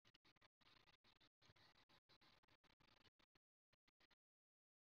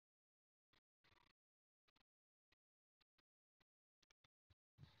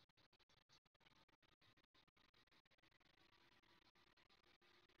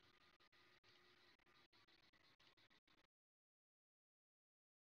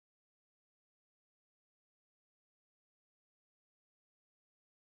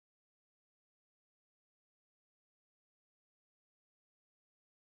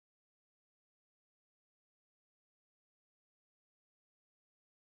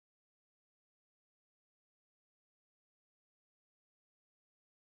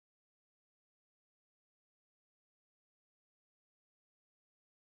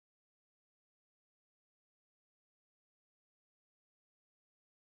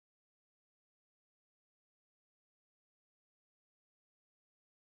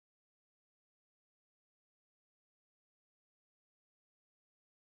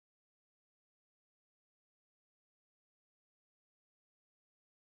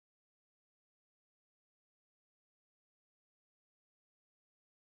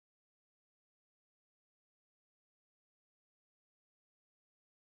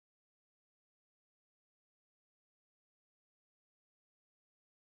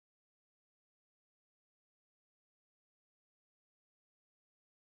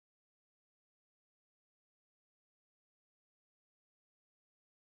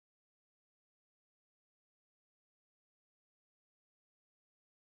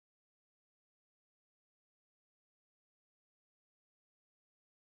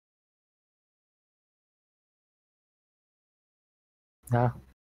啊，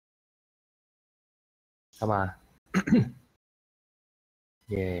干嘛？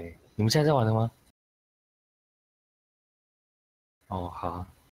耶、你们现在在玩的吗？哦，好，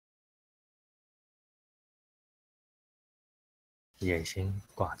也先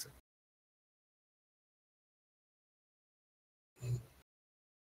挂着。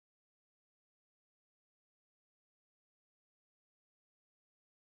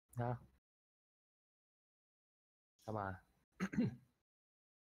啊，干嘛？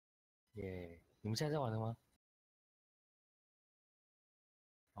耶、你们现在在玩的吗？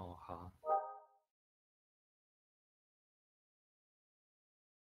哦，好，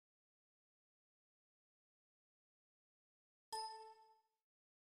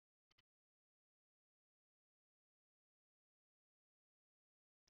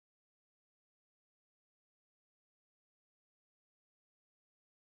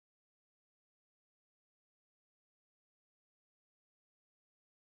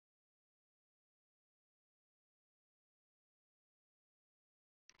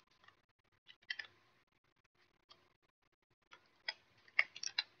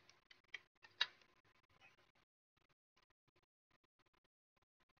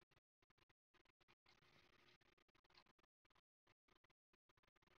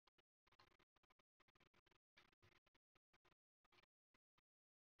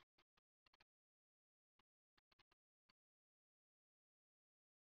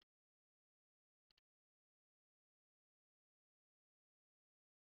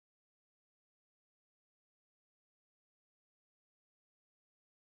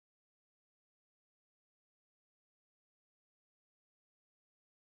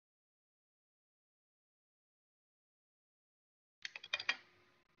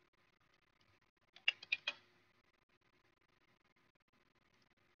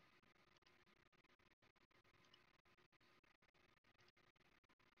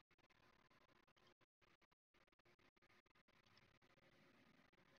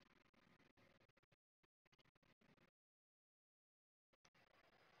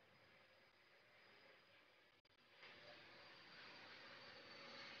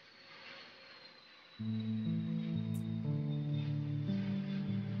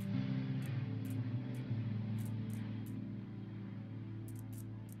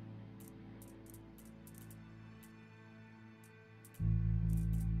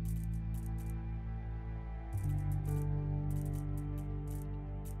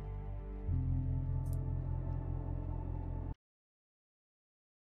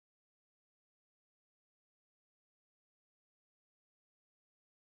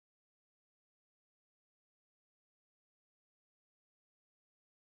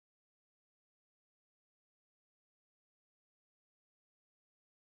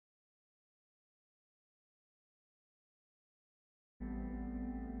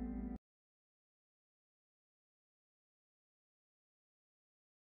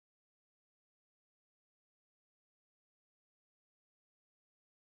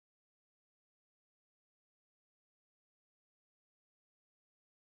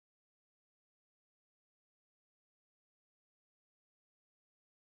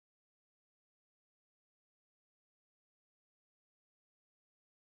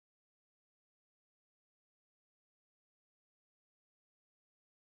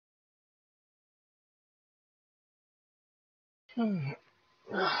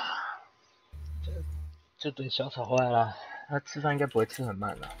这顿小炒坏了，他吃饭应该不会吃很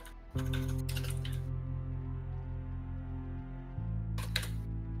慢了。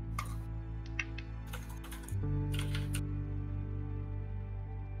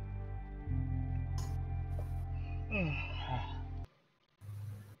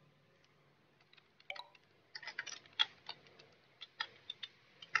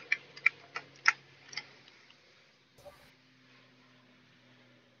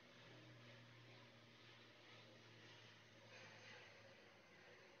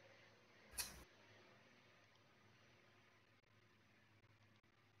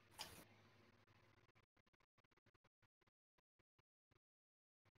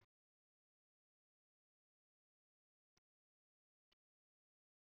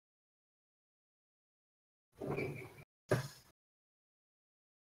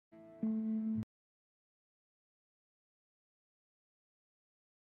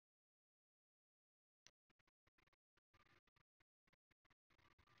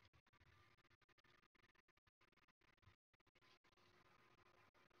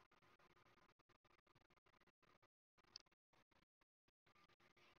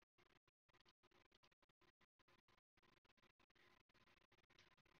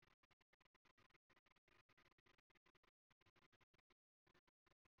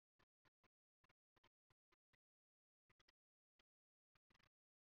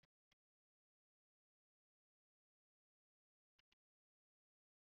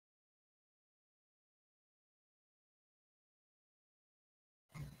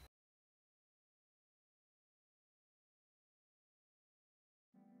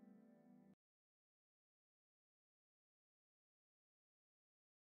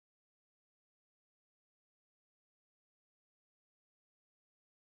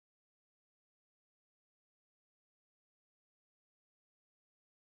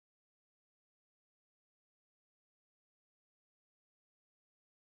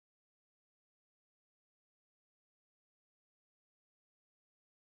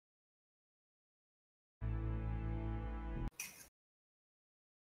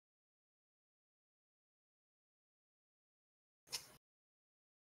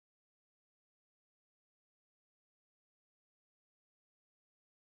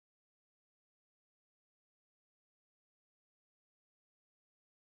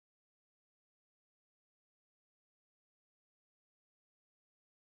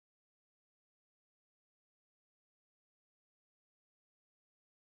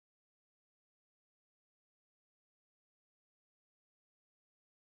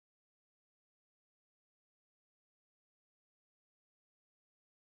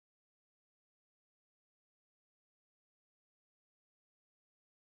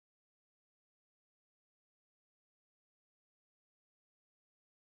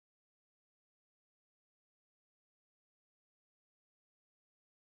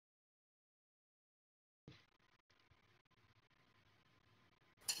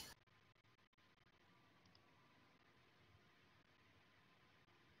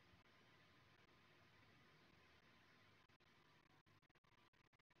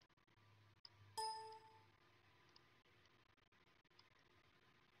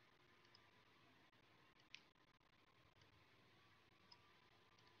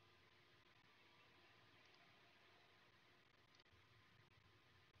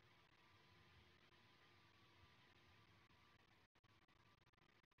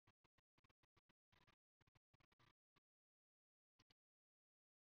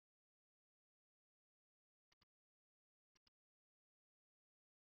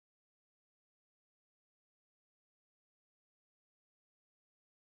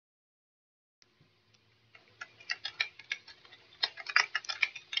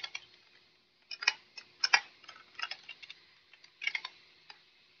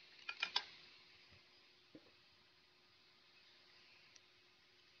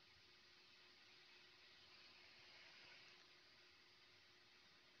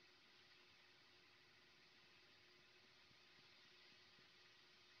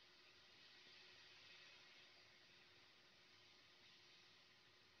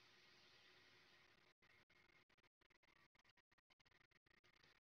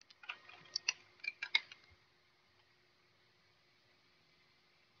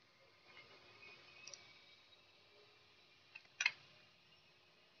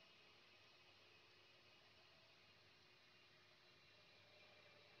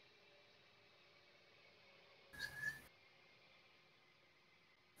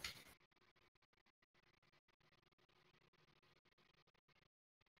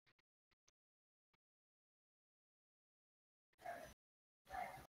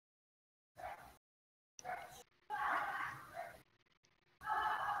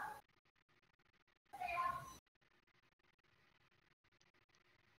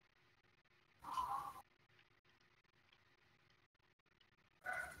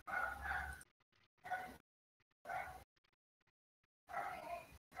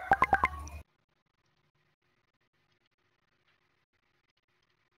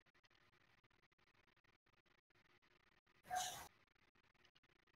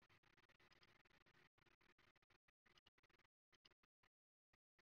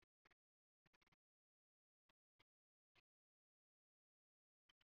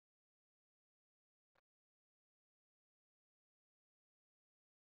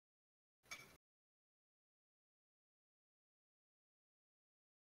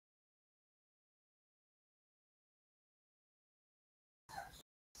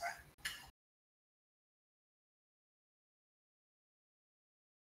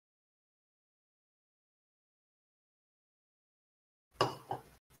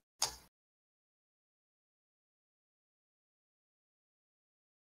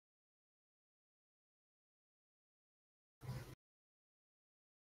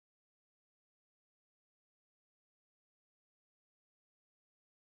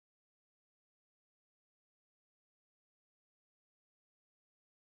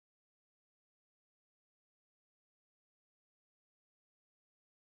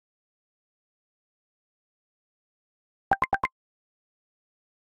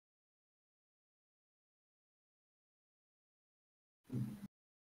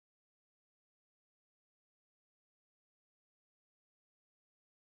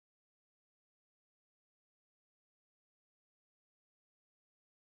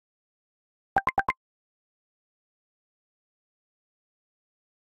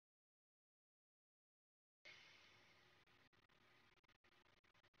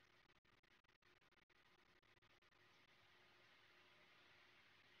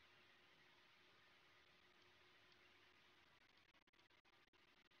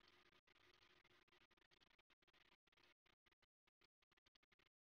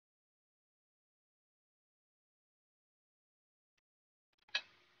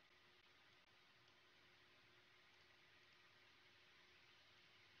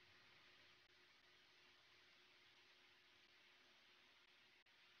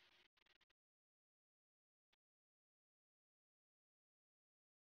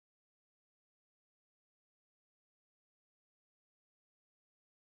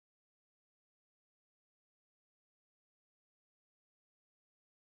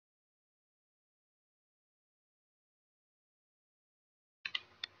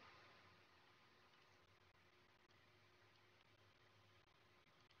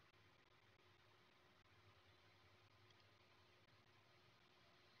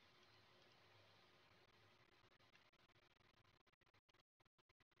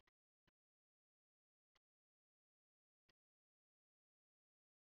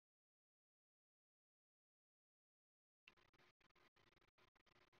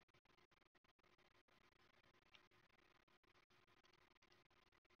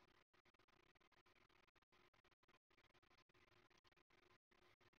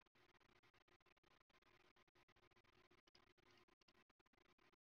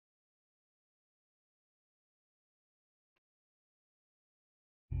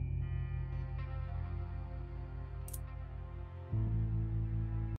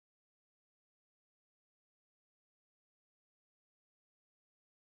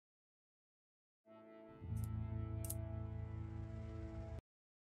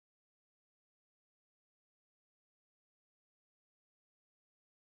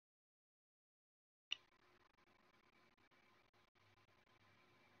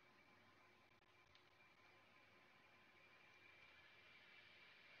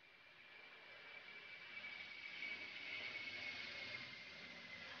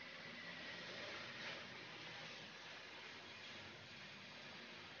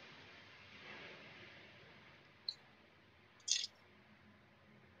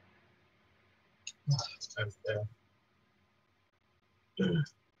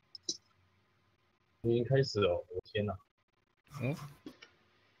你已经开始了，我的天哪！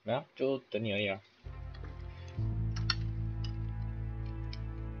没有，就等你而已啊。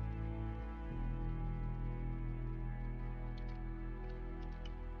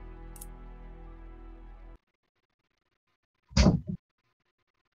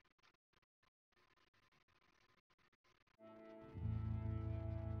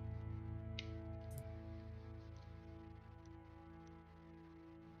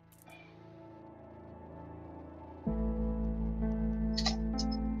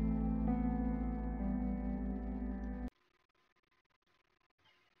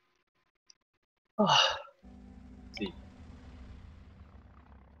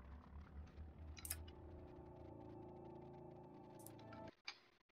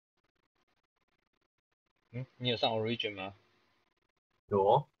你有上 Origin 吗？有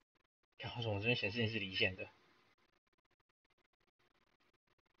哦，看为什么我这边显示你是离线的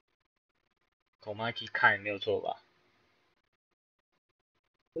c o m a k i 看没有错吧？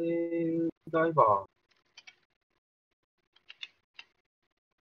应该吧？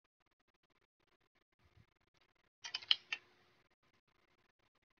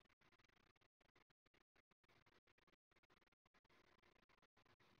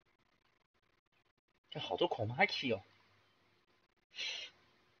有好多 c o m a k i 哦。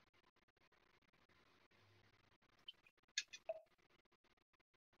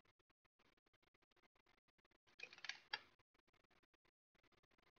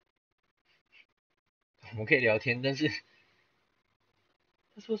我们可以聊天，但是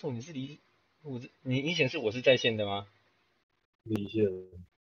为什么你是你显示我是在线的吗？离线。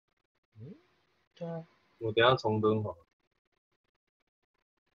对啊，我等一下重登好了。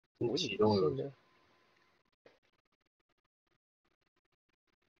我也启动了。离线的。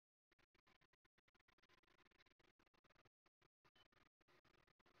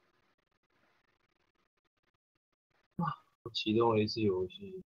我启动了一次游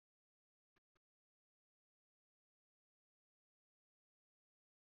戏。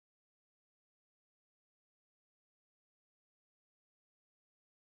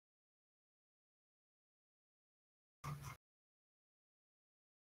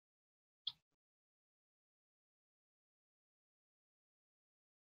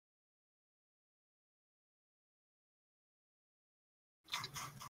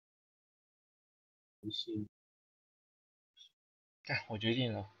戏。我决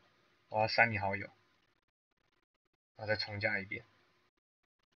定了，我要删你好友，然后再重加一遍。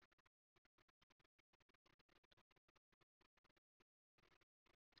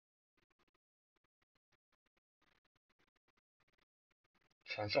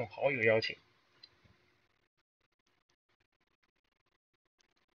传送好友邀请。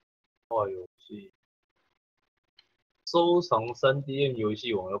画游戏，收藏 3DM 游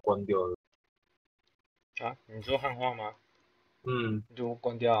戏网要关掉了。啊，你说汉化吗？嗯，你就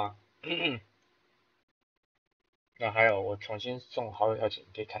关掉啊。那还有，我重新送好友邀请，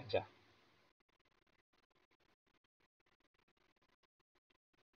你可以看一下。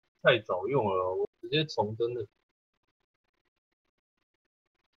太早用了，我直接重登了。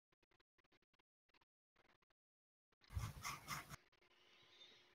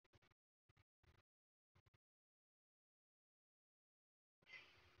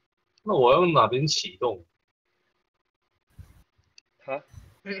那我要用哪边启动？好，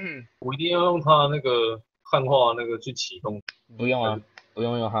我一定要用它那个汉化那个去启动。不用啊，不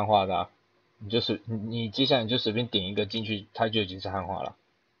用汉化的啊。你接下来你就随便点一个进去，它就已经是汉化了。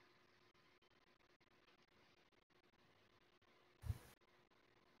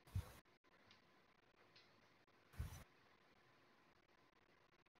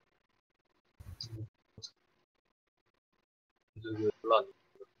这个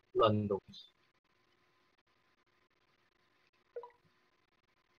烂东西。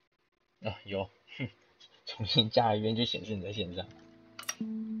啊，有，重新加一遍就显示你在线上。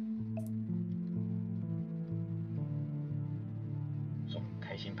送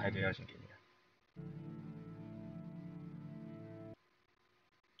开心派对邀请给你。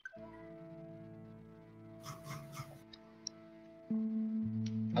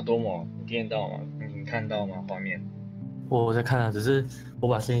多么，你听得到吗？你看到吗？画面？我在看啊，只是我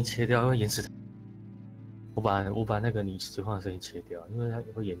把声音切掉，因为延迟。我把那个你实况的声音切掉，因为它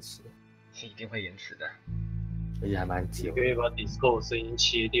会延迟，是一定会延迟的。而且还蛮你久。可以把 Discord 声音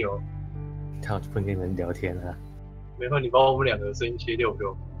切掉。看我就不能跟你们聊天了。没关系，你把我们两个的声音切掉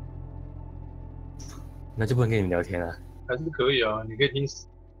就好。那就不能跟你们聊天了。还是可以啊，你可以听。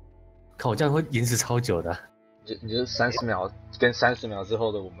看我这样会延迟超久的。你就30秒跟30秒之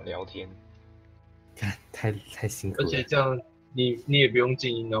后的我们聊天。看太辛苦了。而且这样你也不用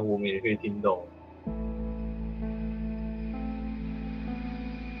静音啊，我们也可以听到。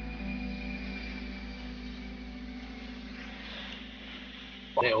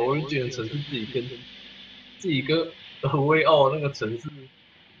Origin 城市自己跟威奥那个城市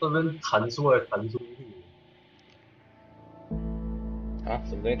那边弹出来弹出去。啊，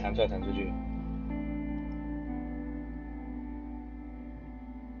什么东西弹出来弹出去？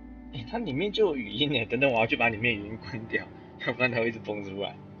它里面就有语音耶，等等我要去把里面语音关掉，要不然它会一直蹦出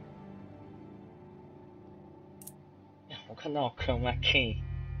来。我看到 Chroma Key，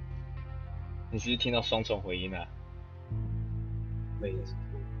 你是不是听到双重回音啊？没错。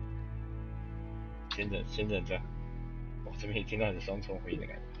先忍着，我这边也听到你双重回音的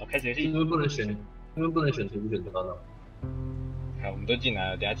感觉。好，开始游戏。因为不能选图选它呢。好，我们都进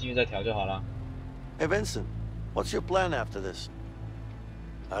来了，等下继续再调就好了。Hey Vincent, what's your plan after this?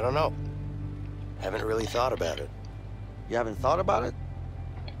 I don't know. Haven't really thought about it. You haven't thought about it?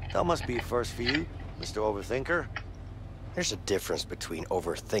 That must be a first for you, Mr. Overthinker. There's a difference between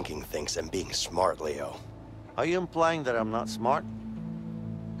overthinking things and being smart, Leo. Are you implying that I'm not smart?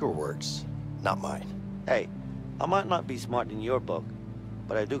 Your words, not mine. Hey, I might not be smart in your book,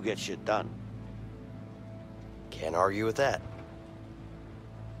 but I do get shit done. Can't argue with that.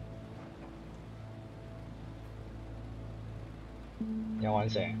 你要玩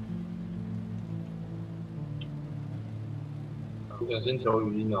谁？我想先调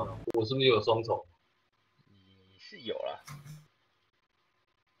语音啊，我是不是有双重？你是有了。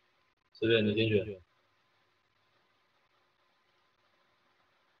随便你先选。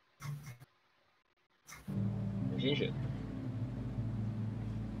你先选。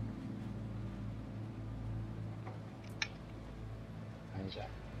看一下。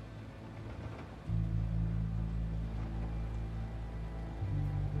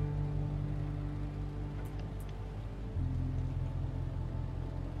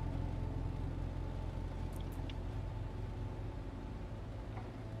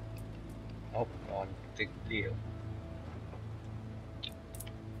哦，这个猎了。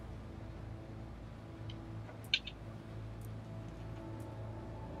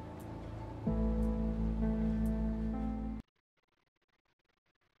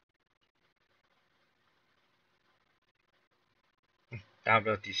大家不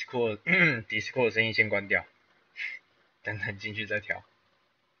要 Discord 的声音先关掉，等进去再调。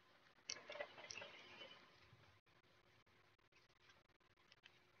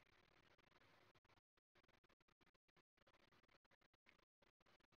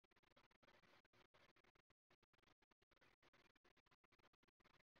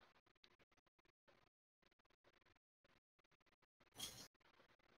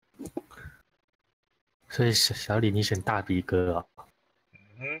所以小李你选大鼻哥啊？嗯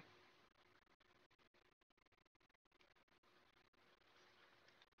哼，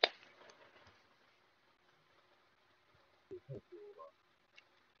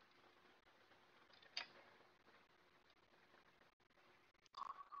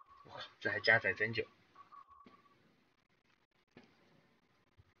哇，这还加载真久。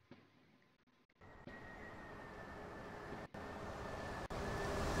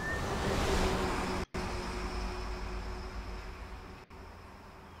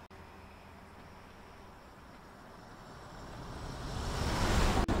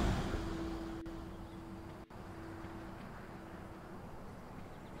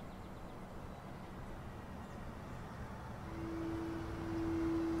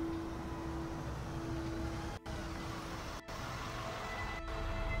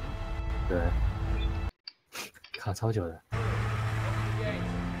对，卡超久的。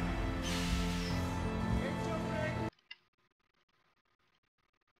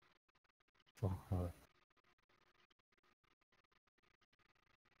哦，好了。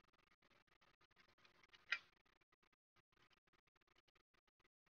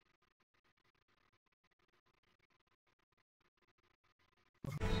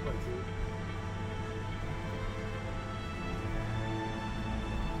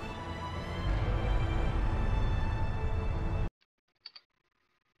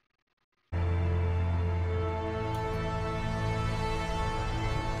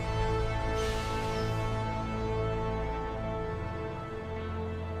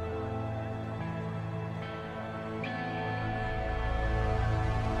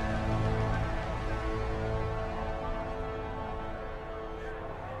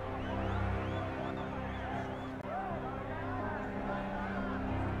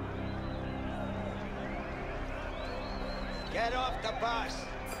Get off the bus.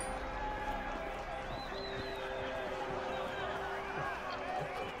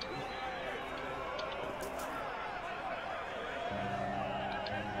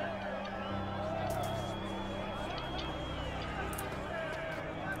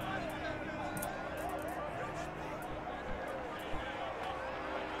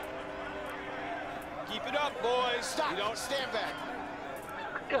 Keep it up, boys. Stop. You don't stand back.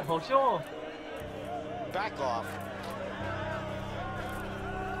 干好凶哦！ Back off.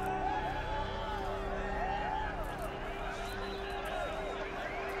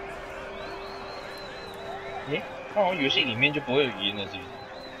 诶，那好像游戏里面就不会有语音了，是不是？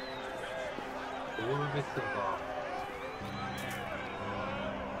我会不会被刺杀？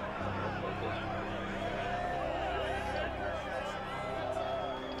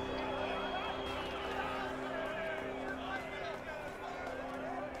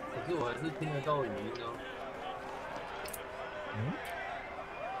可是我还是听得到语音呢。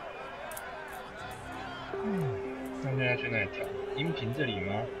那现在去哪里调？音频这里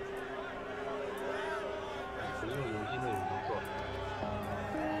吗？使用游戏内容不错。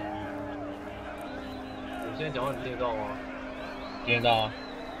我现在讲话你听得到吗？听得到啊？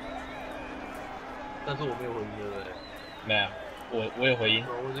但是我没有回音，对不对？没有，我有回音。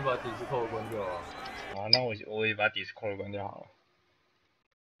我已经把Discord关掉了。好，那我也把 Discord 关掉好了。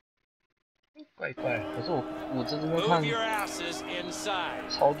怪怪，可是我这边看 Move your asses inside.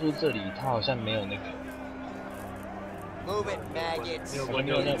 操作这里，它好像没有那个， Move it, maggots. 没有好像关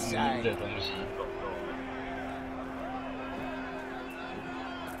掉没有那无音 Inside. 的东西。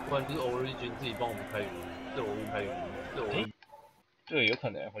不然就是 Origin 自己帮我们开语音，是我们开语音，是我们诶对，有可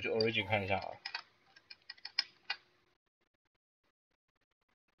能，我去 Origin 看一下好了。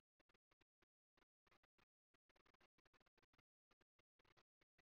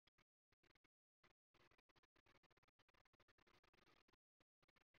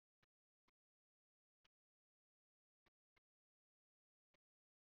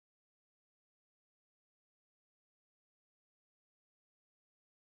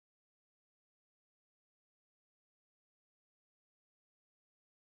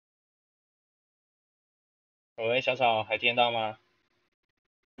喂，小草还听到吗？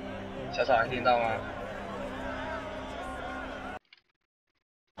小草还听到吗？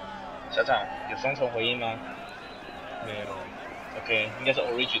小草有双重回音吗没有。 ？OK， 应该是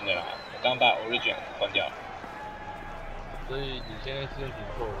Origin 的啦，我刚把 Origin 关掉，所以你现在是用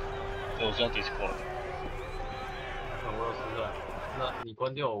Discord，所以我是用 Discord。那我要试试看。那你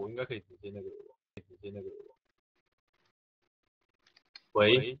关掉，我应该可以直接那个，直接那个。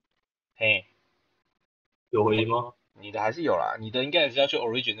喂，嘿，有回音吗？你的还是有啦，你的应该也是要去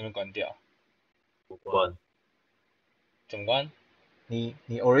Origin 那边关掉。我关。怎么关？你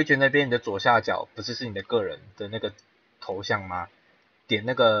Origin 那边你的左下角不是你的个人的那个头像吗？点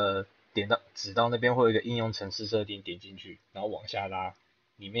那个指到那边会有一个应用程式设定，点进去，然后往下拉，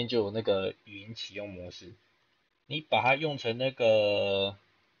里面就有那个语音启用模式，你把它用成那个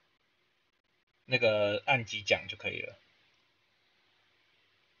按击讲就可以了。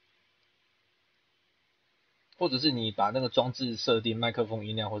或者是你把那个装置设定麦克风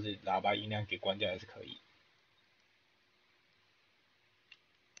音量或是喇叭音量给关掉也是可以。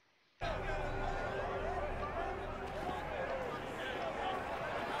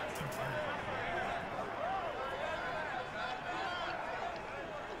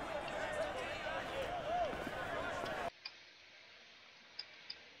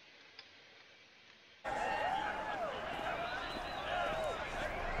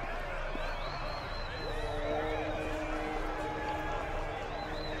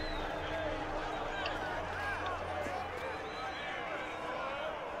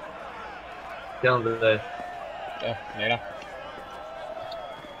这样对不对？没了。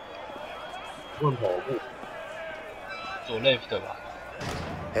问跑步。左 left 吧。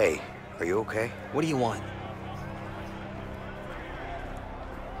Hey, are you okay? What do you want?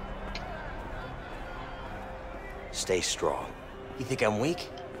 Stay strong. You think I'm weak?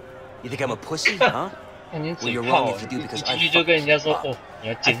 You think I'm a pussy, huh? 那你 Well, you're 嘴 wrong 炮 if you do 你 because 进 I 去就 fucked 跟人家 him 说 up. 哦，你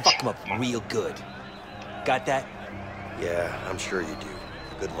要 I 坚 fucked him 强 up 嘛。 real good. Got that? Yeah, I'm sure you do.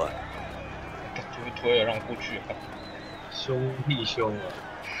 Good luck. 推了让我过去啊。凶屁凶啊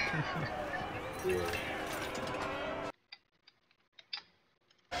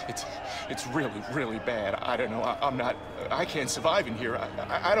！It's really, really bad. I don't know. I'm not. I can't survive in here.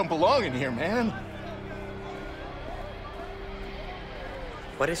 I don't belong in here, man.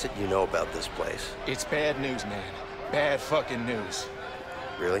 What is it you know about this place? It's bad news, man. Bad fucking news.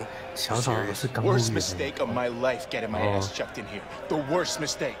 Really? 小草是刚入 Worst 园 mistake of my life getting my ass chucked in here. The worst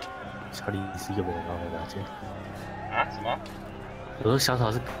mistake. 小李是一个人，然后了解。啊？什么？我说小草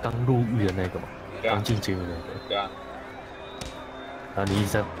是刚入狱的那个嘛，对啊刚进监狱那个。对啊。然后你一直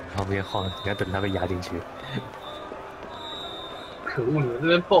在旁边晃，你要等他被压进去。可恶！你们这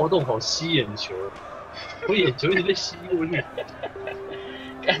边暴动好吸眼球，我眼球一直被吸过去。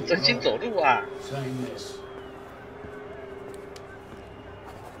干，专心走路啊！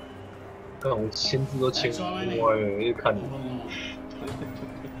看我签字都签歪了，一直看你。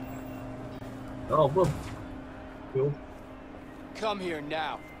然后不，有 Come here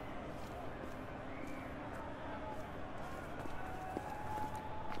now.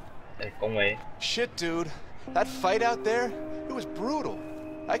 Shit, dude. That fight out there, it was brutal.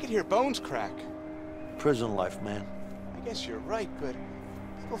 I could hear bones crack. Prison life, man. I guess you're right, but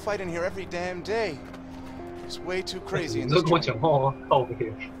people fight in here every damn day. It's way too crazy in 你 this 在跟我 joint. 讲话吗？靠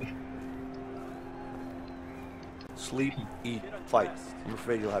背。 Sleep, eat, fight. I'm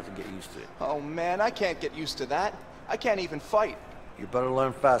afraid you'll have to get used to it. Oh man, I can't get used to that. I can't even fight. You better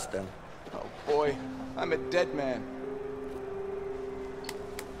learn fast then. Oh boy, I'm a dead man.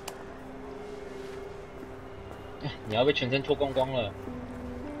 你要被全身脱光光了。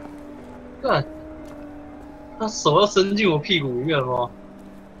干，他手要伸进我屁股里面了吗？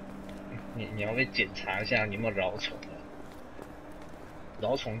你要被检查一下你有没有蛲虫了。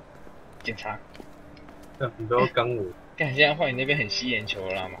蛲虫检查。干，你不要刚我。干，现在换你那边很吸眼球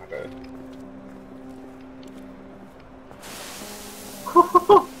了啦，妈的。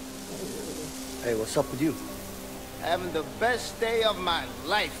Hey, what's up with you? Having the best day of my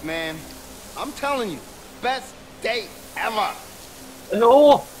life, man. I'm telling you, best day ever. 哎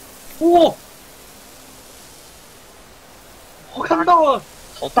呦，哇！我看到了，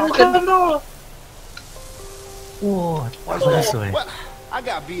好大我看到了。哇， Well, 喝水。 well, I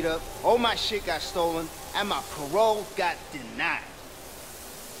got beat up, all my shit got stolen, and my parole got denied.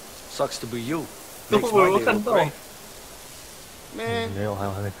 Sucks to be you. 我 Makes my 我 day 看 look 到 great. Man, 没有，还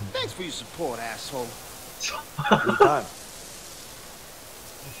没看到。 thanks for your support, asshole. Anytime.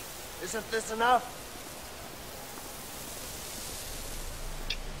 Isn't this enough?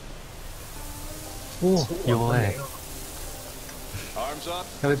 哇，有哎， Arms up.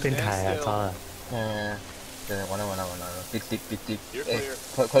 要被变 Stand 态啊， still. 糟了。对，完了，哔哔哔哔 You're 哎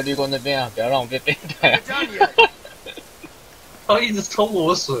clear.，快滤过那边啊，不要让我被变态啊 We're！done yet. 他一直冲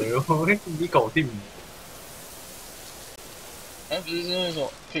我水，我你搞定你。哎，不是因为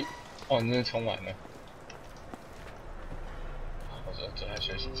说去，哦，你那冲完了，我坐下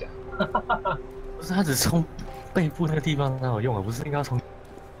休息一下。不是他只冲背部那个地方哪有用啊？不是应该要从？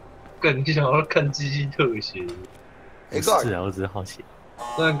更想要看机器特写，不是啊，我只是好奇。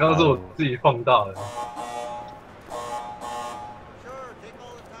虽然刚刚是我自己放大的。 Sure, take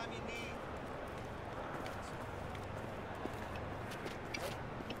all the time you need.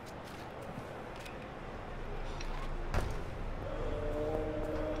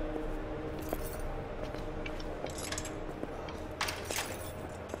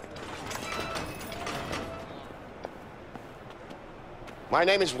 My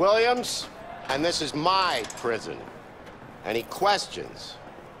name is Williams, and this is my prison. Any questions?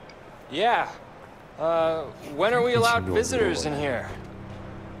 Yeah. When are we allowed visitors in here?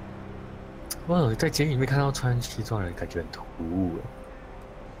 哇，在监狱里面看到穿西装的人，感觉很突兀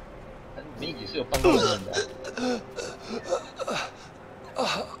哎。你也是有帮过人的。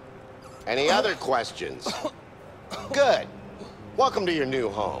Any other questions? Good. Welcome to your new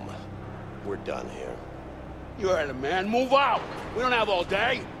home. We're done here. You heard him, man. Move out. We don't have all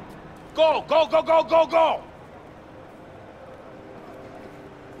day. Go, go, go, go, go, go.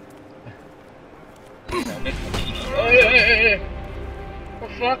 What the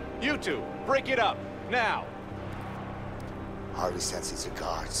fuck? You two, break it up now. Harvey sends his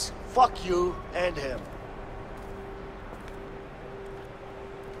regards. Fuck you and him.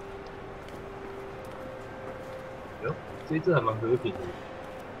 Yep, 这一次还蛮和平的。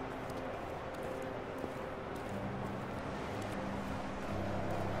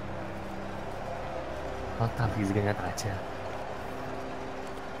然后大鼻子跟人家打架，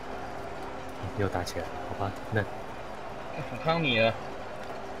又打起来，好吧，那我康你了。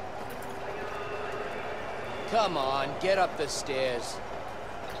Come on, get up the stairs.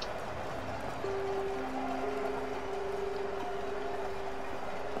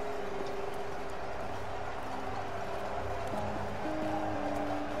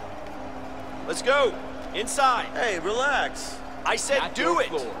 Let's go! Inside! Hey, relax. I said do it!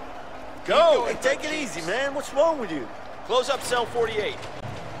 Go! Hey, take it easy, man. What's wrong with you? Close up cell 48.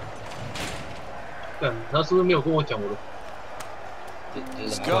 干，他是不是没有跟我讲我的？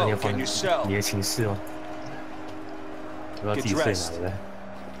 Let's 你要 go! 放 Get your cell. 你的情绪哦，不知道自己睡哪了。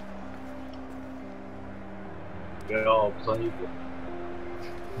不要不穿衣服。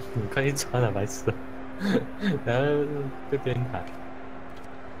你快去穿了，白痴！然后被别人打。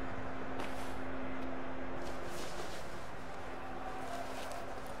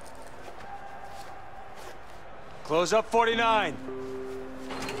 Close up 49.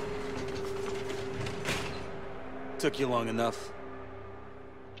 Took you long enough.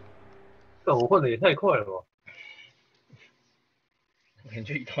 但我换的也太快了吧！可能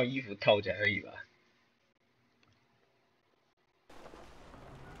就一套衣服套起来而已吧。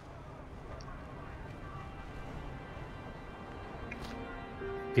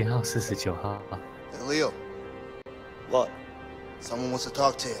编号49号。Hey, Leo. What? Someone wants to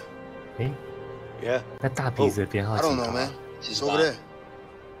talk to you. 诶， Yeah? 那大鼻子的编号 I 几 don't 号 know, 啊 man. It's over there.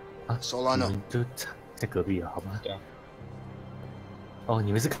 啊 Solano 你们就在隔壁了，好吗？对啊。哦，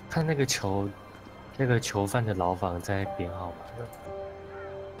你们是看那个囚犯的牢房在编号吗？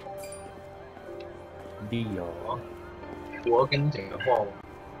利友，我要跟你讲个话吗？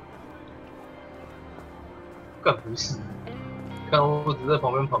干不是，看我只在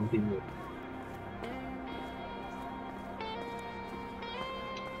旁边旁听的。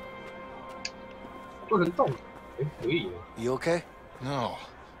不能动，哎，可以。You okay? No,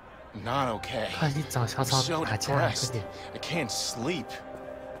 I'm not okay. 快去找小草 So 打架，快 depressed. 点！ I can't sleep.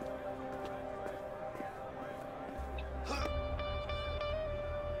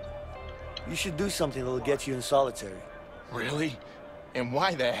 You should do something that'll get you in solitary. Really? And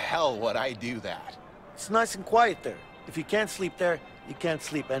why the hell would I do that? It's nice and quiet there. If you can't sleep there, you can't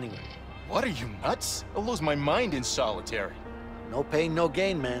sleep anywhere. What are you, nuts? I'll lose my mind in solitary. No pain, no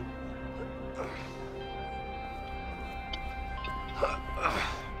gain, man.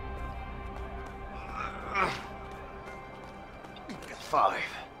 Five.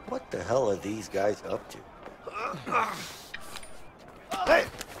 What the hell are these guys up to? Hey!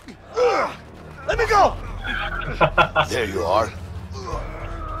 Let me go! There you are.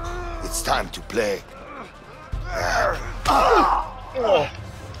 It's time to play.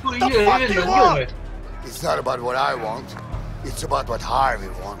 What the fuck do you want? It's not about what I want. It's about what Harvey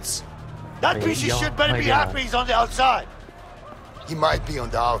wants. That piece of shit better be happy he's on the outside. He might be on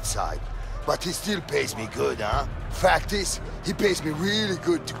the outside, but he still pays me good, huh? Fact is, he pays me really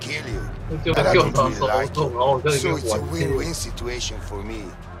good to kill you. And I don't really like you. So it's a win-win situation for me.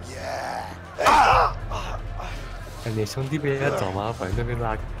 Yeah. 你的兄弟被人家找麻烦，那边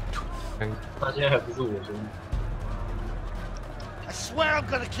拉。他现在还不是我兄弟。I swear I'm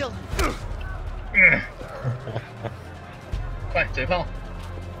gonna kill you. 快嘴炮！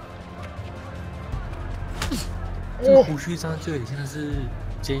这个胡须章就有点像是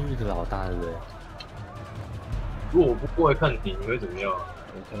监狱的老大，对不对？如果我不过来看你，你会怎么样？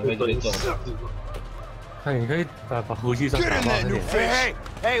我可能会被揍。那你可以把胡须章打爆那点。Hey,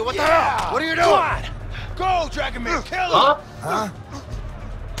 hey, what the hell? What are you doing? Go, Dragon Man, kill him! 啊？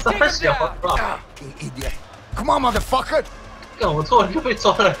 Huh? 太小了吧！ Idiot. Come on, motherfucker! 干，我突然就被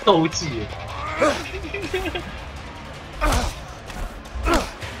抓来斗技了。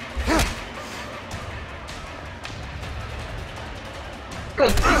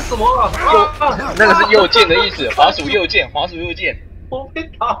这是什么啊？那个是右键的意思，滑鼠右键，滑鼠右键。我被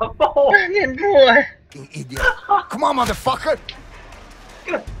打爆！你很弱哎。 Come on, motherfucker!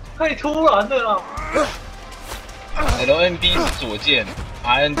 太突然了啦 ！LNB 是左键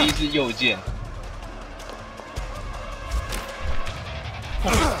 ，RND 是右键。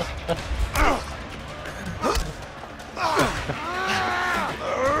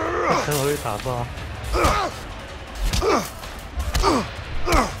很容易打爆。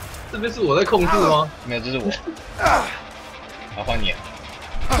这边是我在控制吗？没有，这是我。好，换你。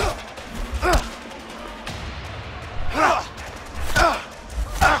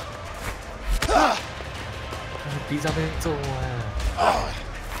敌上被揍啊！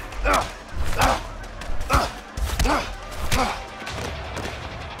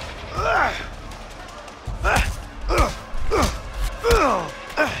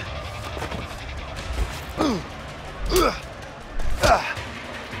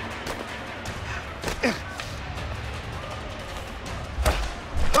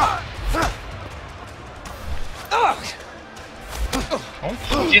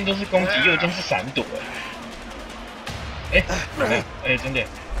左键都是攻击，右键是闪躲。哎，真的。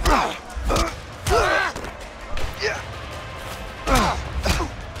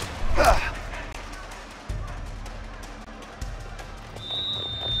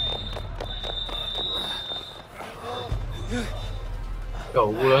有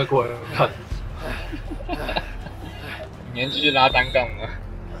无人过来看。你能继续拉单杠吗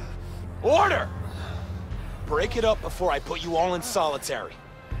 ？Order! Break it up before I put you all in solitary.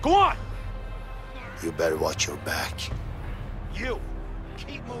 Go on! You better watch your back. You!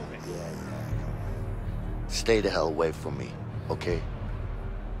 Keep moving. Yeah. Stay the hell away from me, okay?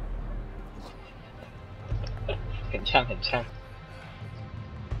 很呛，很呛。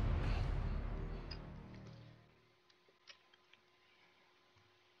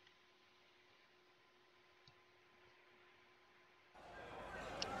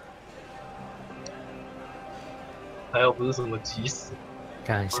还有不是什么急死，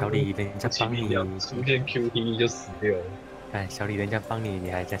看小李人家帮你，出现 QTE 就死掉了。看小李人家帮你，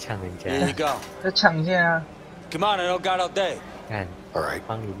你还在呛人家。 Here you go. 再抢一下啊 Come on, I don't got all day. 看， All right.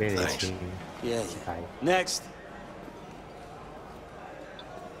 帮你被人亲。Yeah. Next.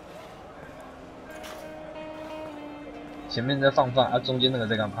 前面在放啊，中间那个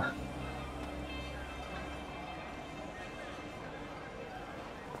在干嘛？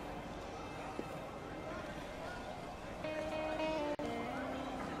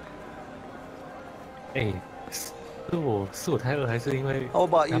哎，是我太饿，还是因为 How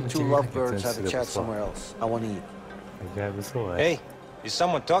about you two lovebirds have a chat somewhere else? I want to eat. 感觉还不错哎。 Hey, is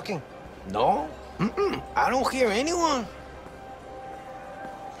someone talking? No? I don't hear anyone.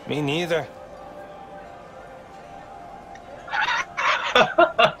 Me neither.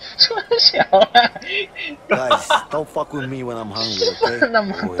 Guys, don't fuck with me when I'm hungry, okay?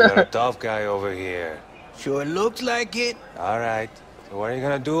 We got a tough guy over here. Sure looks like it. All right. So what are you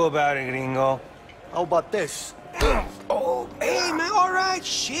gonna do about it, gringo? How about this? Oh, hey, man, all right.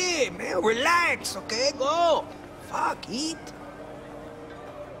 Shit, man, relax, okay? Go. Fuck, eat.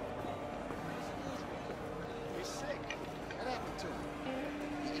 You're sick. What happened to him?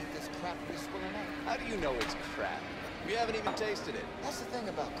 You eat this crap you're swilling out. How do you know it's crap? We haven't even tasted it. That's the thing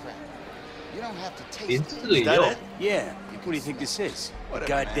about crap. You don't have to taste 连 it. 这个也有。 Yeah. What do you think this is? A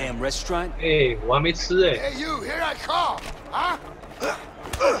goddamn restaurant? 哎，我还没吃哎。 Hey, you, here I come, huh?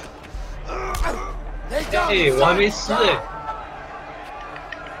 Lay 哎， down. 我还没吃哎。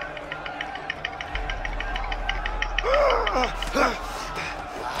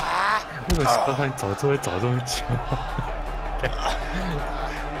为什么你走这会走这么久？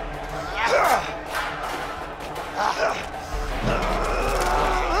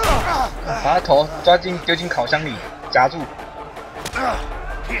把他头抓进丢进烤箱里，夹住。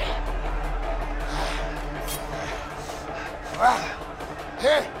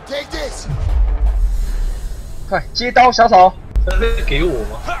Here, take this. 快接刀，小草！这是给我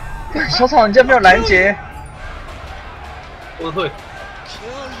吗？小草，你这没有拦截。我会。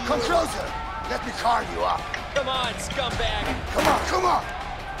 Come closer. Let me carve you up. Come on, scumbag. Come on, come on.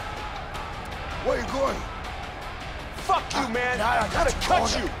 Where are you going? Fuck you, man. Now I I'm got gonna you cut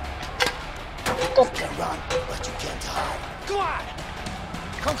cornered. you. You can run, but you can't hide. Come on.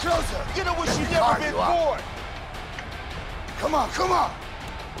 Come closer. You know what Let you've me never carve been you up. born. Come on, come on.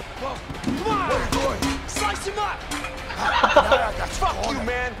 Come on. Where are you going? Slice him up. Now I got you Fuck you, cornered.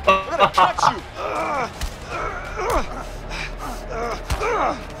 man. I'm gonna cut you.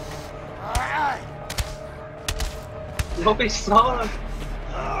 Alright. 我要被杀了。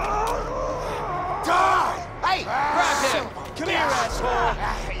 Die! Hey, grab him. Come here, asshole.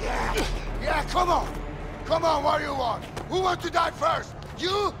 come on! Come on, what do you want? Who wants to die first?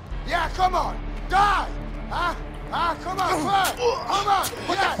 You? Yeah, come on! Die! Huh? Huh? Come on, quick! Come on!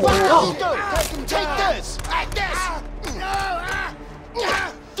 What yeah. the fuck are you doing? Take this! Like this!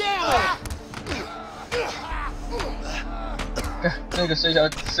 Damn it! 那个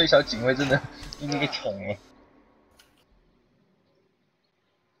虽小警卫真的已经给捅了。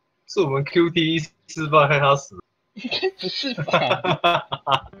是我们 QT 失败害他死？应该不是吧？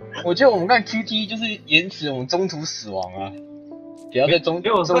我觉得我们看 QT 就是延迟我们中途死亡啊，不要在中。因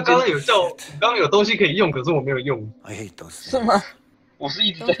为我刚刚有叫，刚刚有东西可以用，可是我没有用。I hate those. 是吗？我是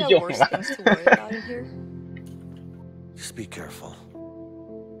一直在用啦。Just be careful.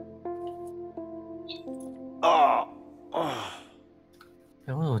 Oh.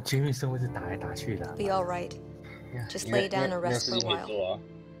 然后那种监狱生活是打来打去的。Be all right. Just lay down and rest for a while.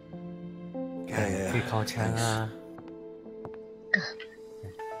 可以靠枪啊。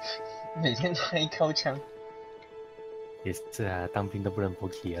每天都在靠枪。也是啊，当兵都不能不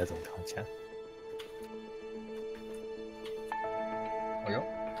起那种靠枪。哎呦！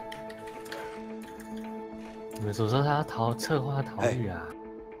你们所说他要策划逃狱啊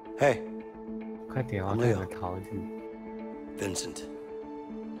Hey. 快点啊，快点逃狱。Vincent.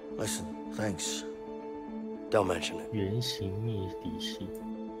 Listen, thanks. Don't mention it. 原型密底细。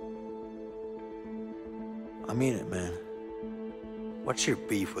I mean it, man. What's your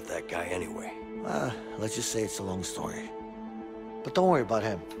beef with that guy anyway? Let's just say it's a long story. But don't worry about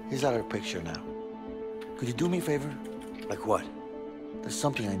him. He's out of the picture now. Could you do me a favor? Like what? There's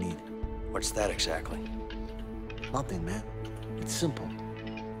something I need. What's that exactly? Nothing, man. It's simple.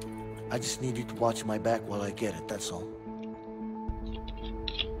 I just need you to watch my back while I get it, that's all.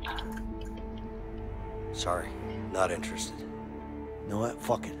 Sorry, not interested. You know what?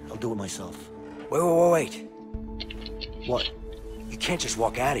 Fuck it. I'll do it myself. Wait. What? You can't just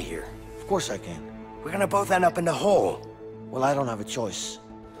walk out of here. Of course I can. We're gonna both end up in the hole. Well, I don't have a choice.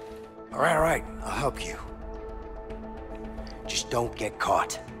 All right. I'll help you. Just don't get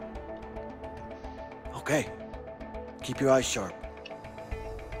caught. Okay. Keep your eyes sharp.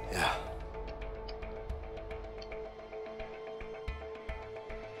 Yeah.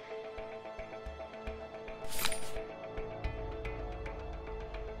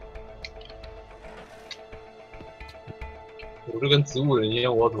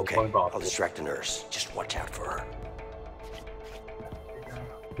 Okay, I'll distract the nurse. Just watch out for her.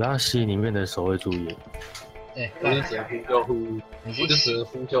 不要吸引里面的守卫注意。我就只能呼叫护，我就只能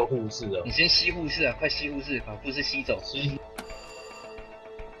呼叫护士啊。你先吸护士啊，快吸护士，把护士吸走。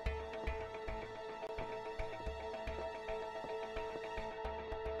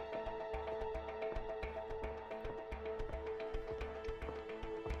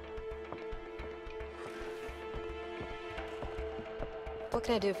What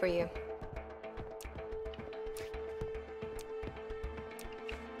can I do for you?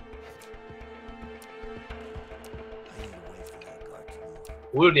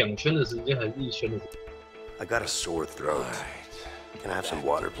 我有2圈的时间还是1圈的时间 I got a sore throat. Can I have some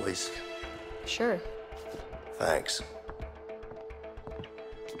water, please? Sure. Thanks.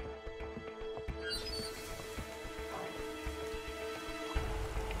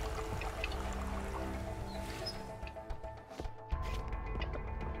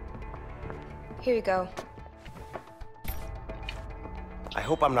 Here you go. I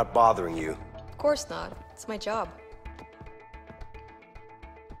hope I'm not bothering you. Of course not. It's my job.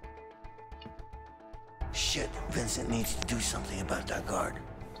 Shit, Vincent needs to do something about that guard.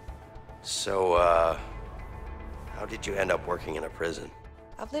 So, how did you end up working in a prison?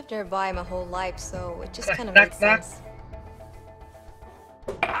 I've lived nearby my whole life, so it just kind of made sense.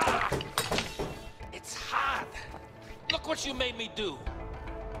 It's hot. Look what you made me do.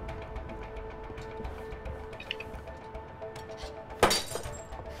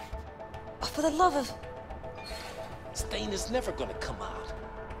 Oh, for the love of... Stain is never gonna come out.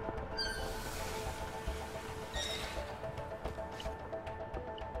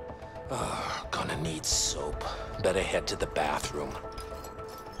 Gonna need soap. Better head to the bathroom.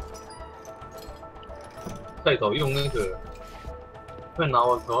 太早用那个，快拿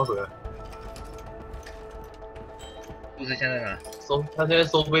完赶快回来。护士现在哪？他现在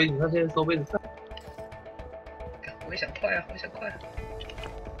收杯子，他现在收杯子。我也想快啊，我也想快啊。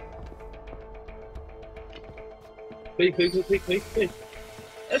可以。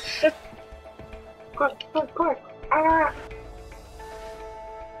快啊！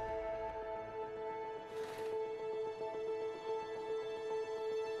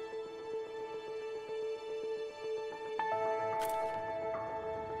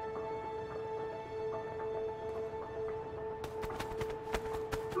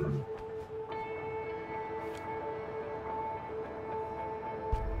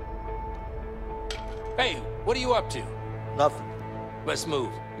 Hey, what are you up to? Nothing. Let's move.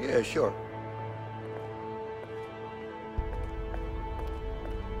 Yeah, sure.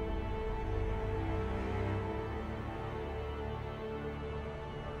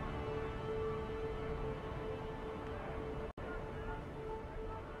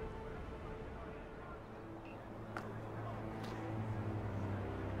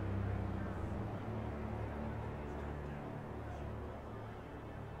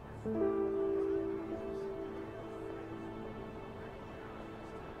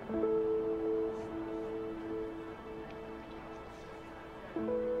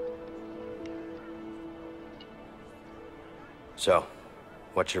 So,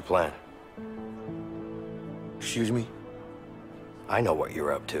 what's your plan? Excuse me? I know what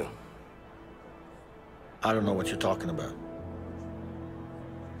you're up to. I don't know what you're talking about.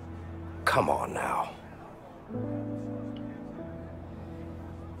 Come on now.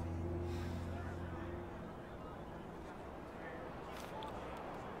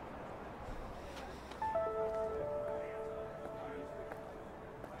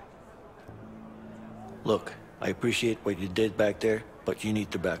 Look, I appreciate what you did back there, but you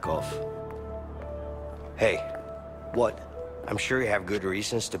need to back off. Hey. What? I'm sure you have good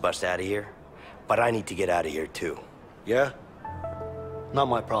reasons to bust out of here, but I need to get out of here too. Yeah? Not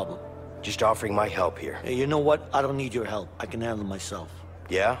my problem. Just offering my help here. Hey, you know what? I don't need your help. I can handle myself.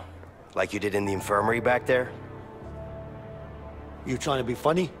 Yeah? Like you did in the infirmary back there? You trying to be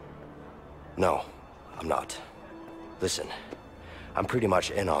funny? No, I'm not. Listen, I'm pretty much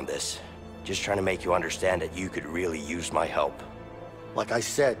in on this. Just trying to make you understand that you could really use my help. Like I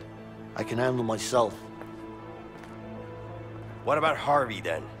said, I can handle myself. What about Harvey,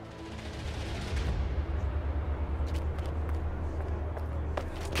 then?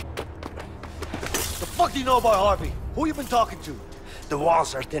 The fuck do you know about Harvey? Who you been talking to? The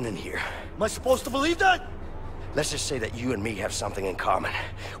walls are thin in here. Am I supposed to believe that? Let's just say that you and me have something in common.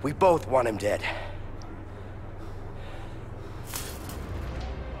 We both want him dead.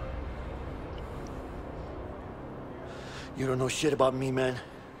 You don't know shit about me, man.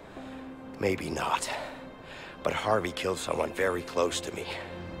 Maybe not. But Harvey killed someone very close to me.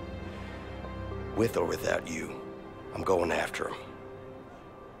 With or without you, I'm going after him.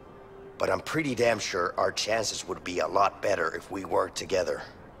 But I'm pretty damn sure our chances would be a lot better if we worked together.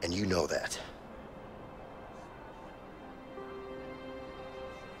 And you know that.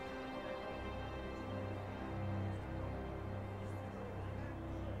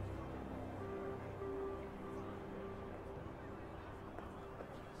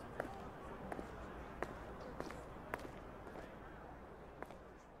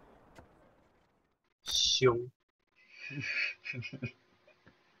凶。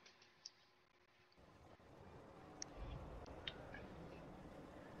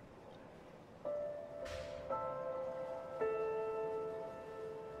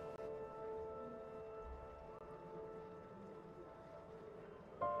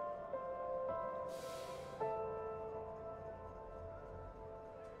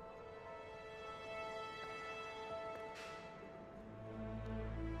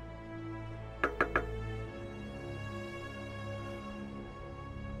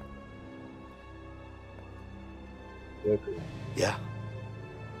Yeah?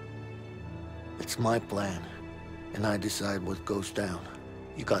 It's my plan, and I decide what goes down.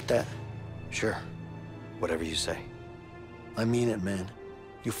 You got that? Sure. Whatever you say. I mean it, man.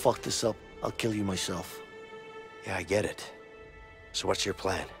 You fuck this up, I'll kill you myself. Yeah, I get it. So what's your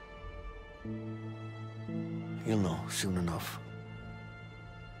plan? You'll know soon enough.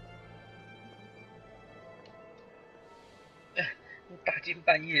 大近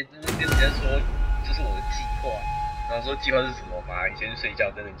半夜就是跟人家说这是我的计划，然后说计划是什么嘛？你先睡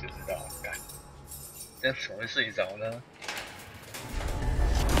觉，真的就知道。干，这样怎么会睡着呢？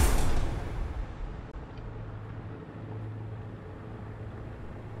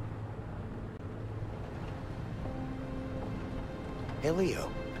 Hey, Leo.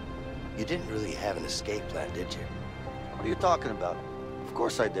 You didn't really have an escape plan, did you? What are you talking about? Of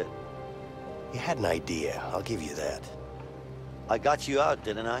course I did. You had an idea, I'll give you that. I got you out,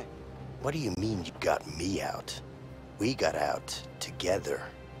 didn't I? What do you mean you got me out? We got out together.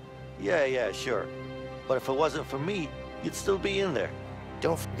 Yeah, sure. But if it wasn't for me, you'd still be in there.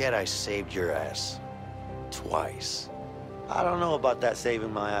 Don't forget I saved your ass. Twice. I don't know about that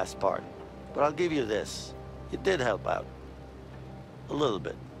saving my ass part, but I'll give you this. You did help out. A little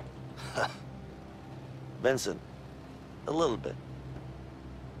bit. Vincent, a little bit.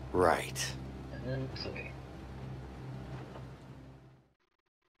 Right.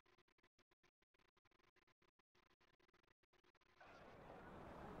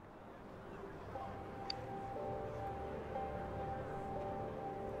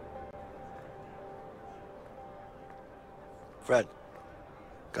 Fred,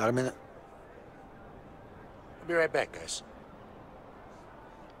 got a minute? I'll be right back, guys.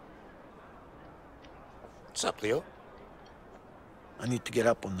 What's up, Leo? I need to get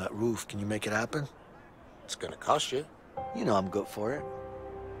up on that roof. Can you make it happen? It's gonna cost you. You know I'm good for it.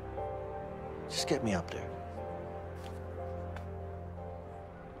 Just get me up there.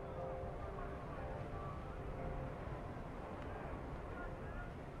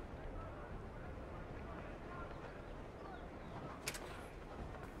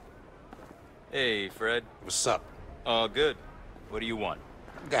 Hey, Fred. What's up? All good. What do you want?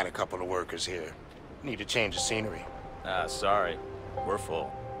 Got a couple of workers here. Need to change the scenery. Ah, sorry. We're full.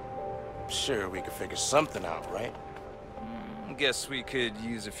 Sure, we could figure something out, right? Guess we could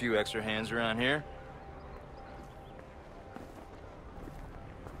use a few extra hands around here.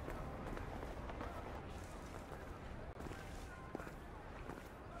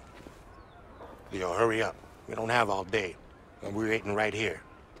 Leo, hurry up. We don't have all day. And we're waiting right here.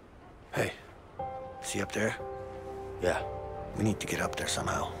 Hey, see up there? Yeah. We need to get up there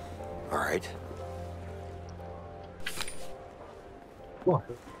somehow. All right. 哇，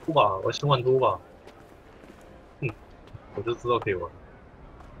突吧，我10万多吧。我就知道可以玩。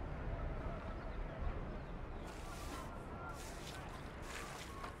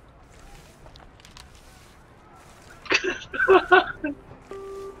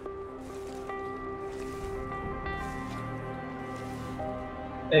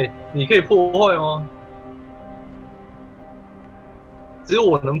哎，你可以破坏吗？只有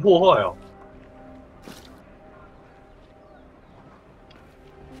我能破坏哦。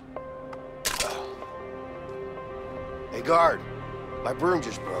 Hey, guard. My broom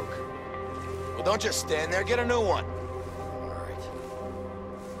just broke. Well, don't just stand there. Get a new one. All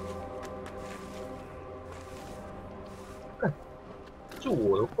right. 就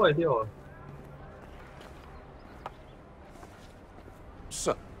我的坏掉了。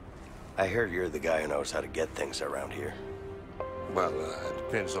 So, I heard you're the guy who knows how to get things around here. well, it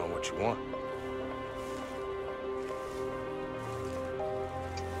depends on what you want.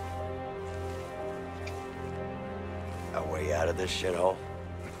 A way out of this shithole?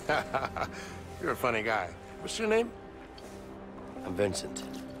 You're a funny guy. What's your name? I'm Vincent.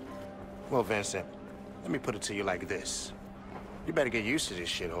 Well, Vincent, let me put it to you like this. You better get used to this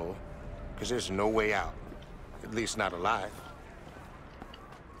shithole, because there's no way out. At least not alive.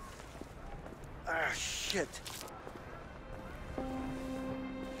 Ah, shit.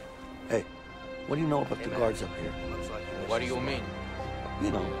 Hey, what do you know about the guards up here? What do you mean?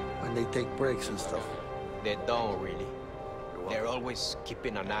 You know, when they take breaks and stuff. They don't really. They're always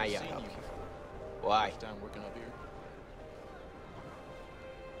keeping an eye out up here. Why?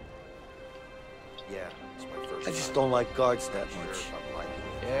 Yeah, it's my first I just don't like guards that much.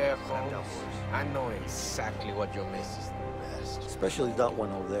 Yeah, Holmes. I know exactly what you're missing. Especially that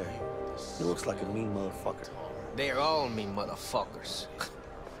one over there. He looks like a mean motherfucker. They're all mean motherfuckers.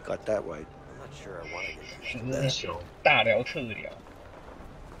 Got that right. I'm not sure I want to get 英雄大聊特聊。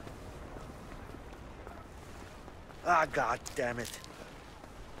 Ah, god damn it.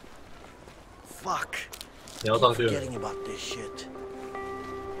 Fuck. 你要上去了。 Forgetting about this shit.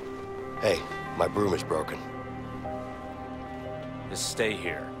 Hey, my broom is broken. Just stay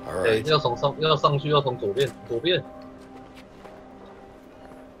here. All 哎， right. 要上去，要从左边，左边。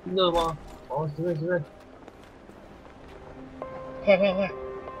听到吗？哦，随便随便。快快快！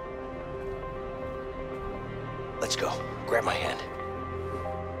 Let's go. Grab my hand.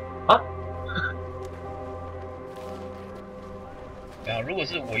 然后如果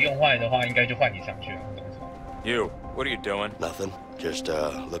是我用坏的话，应该就换你上去了。 You, what are you doing? Nothing. Just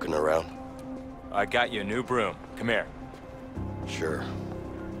looking around. I got you a new broom. Come here. Sure.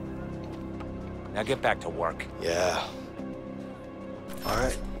 Now get back to work. Yeah. All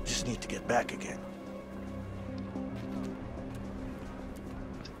right, just need to get back again.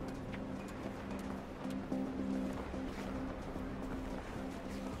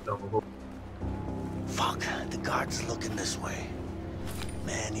 Fuck, the guard's looking this way.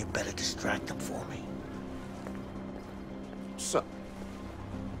 Man, you better distract them for me. So,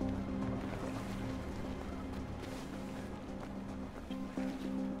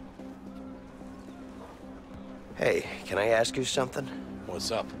 Hey, can I ask you something?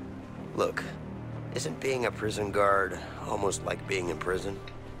 What's up? Look, isn't being a prison guard almost like being in prison?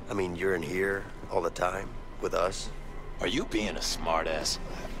 I mean, you're in here all the time with us. Are you being a smartass?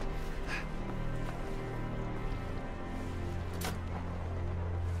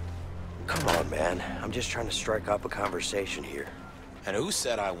 Come on, man. I'm just trying to strike up a conversation here. And who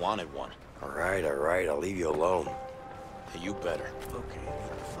said I wanted one? All right, I'll leave you alone. You better. Okay, you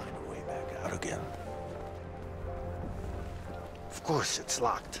need to find a way back out again. Of course, it's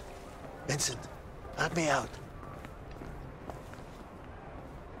locked. Vincent, help me out.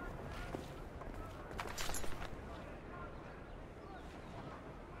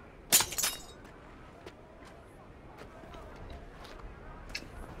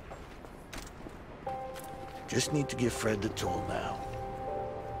 Just need to give Fred the tool now.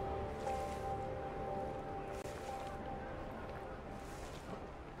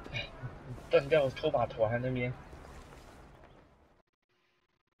 断掉拖把团那边。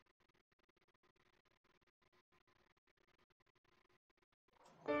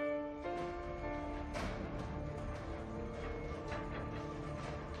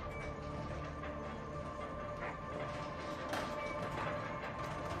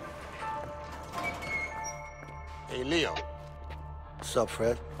Hey, Leo. What's up,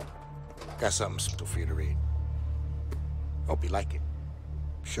 Fred? Got something simple for you to read. Hope you like it.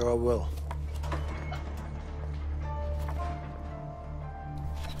 Sure I will.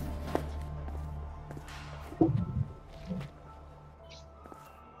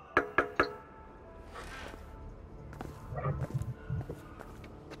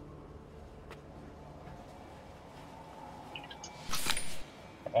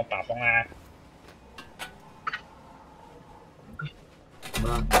我打风啊！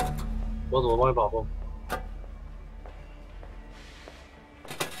我怎么帮你把风？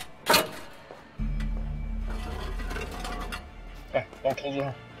 哎，帮我拖住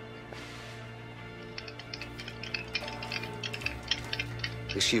他。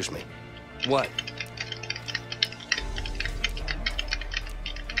Excuse me. What?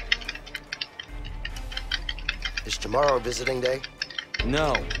 Is tomorrow a visiting day?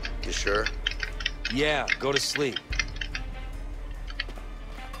 No. You sure? Yeah, go to sleep.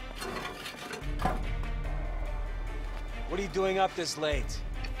 What are you doing up this late?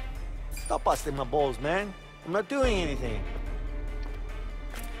 Stop busting my balls, man. I'm not doing anything.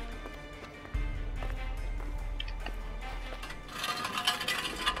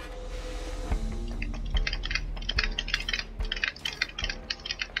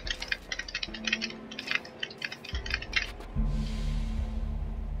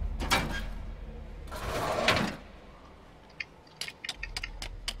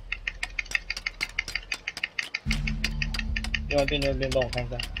另外变帮我看一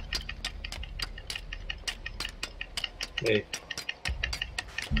下。哎，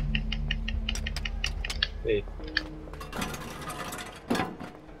哎，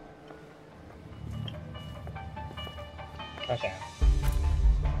看谁？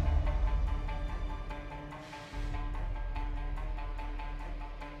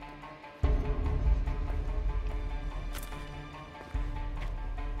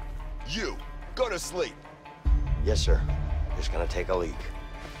 You, go to sleep. Yes, sir. Just gonna take a leak.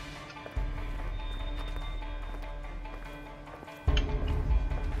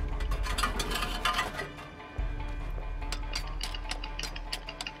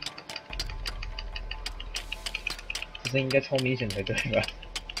这应该超明显才对吧？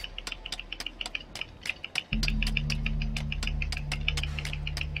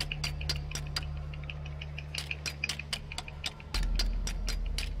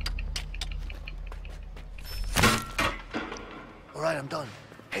 All right, I'm done.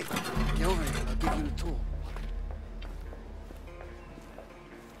 Hey, get over here and I'll give you the tool.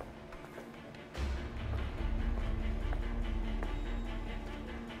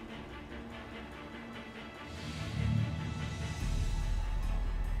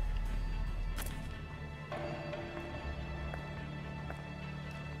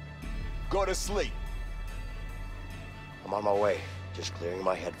 Go to sleep. I'm on my way. Just clearing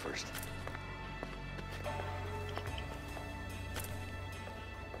my head first.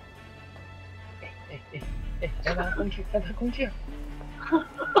 来拿工具，来拿工具啊！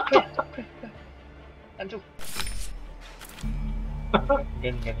快，按住！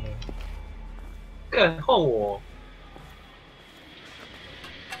给你。干换我！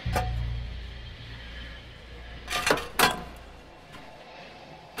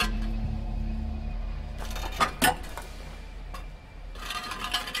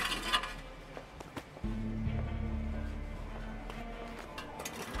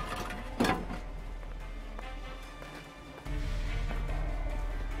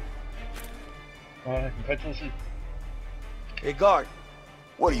你快出事！ Hey, guard.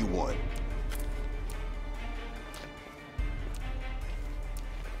 What do you want?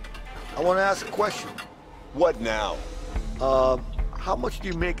 I want to ask a question. What now? How much do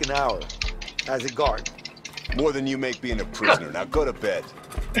you make an hour as a guard? More than you make being a prisoner. Now go to bed.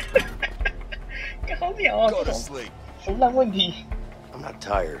 好屌啊！ Go to sleep. 什么烂问题？ I'm not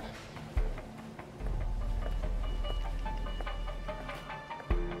tired.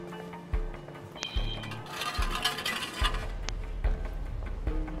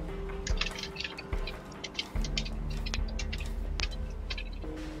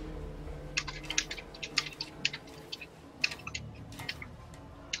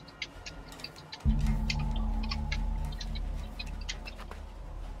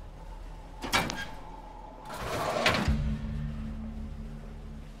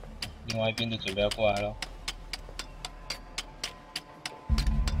 另外一边就准备要过来了。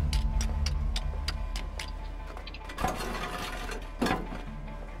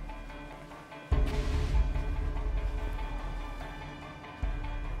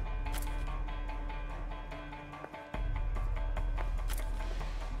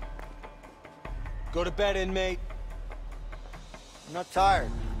Go to bed, inmate. I'm not tired.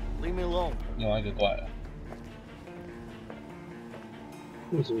 Leave me alone. 另外一个过来了。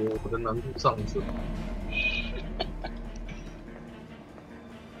为什么我的难度上升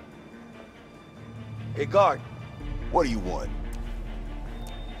？Hey, guard. What do you want?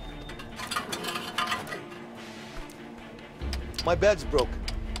 My bed's broken.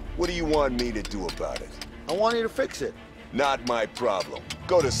 What do you want me to do about it? I want you to fix it. Not my problem.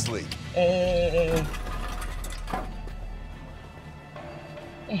 Go to sleep.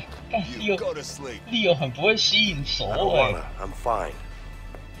 Leo Go to sleep. Leo 很不会吸引手 I'm fine.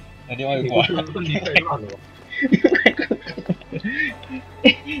 那另外一个过来。你太烂了吧？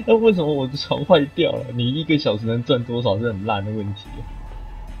那为什么我的床坏掉了？你1个小时能赚多少是很烂的问题。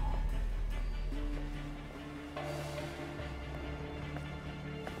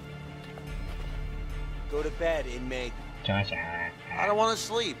Go to bed, inmate. 想想。I don't want to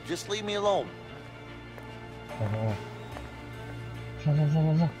sleep. Just leave me alone.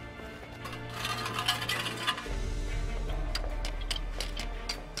 上。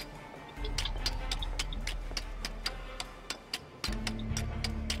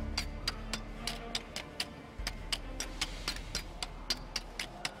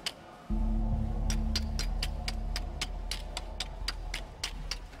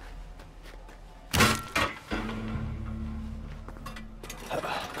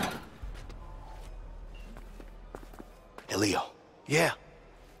Hey, Leo. Yeah.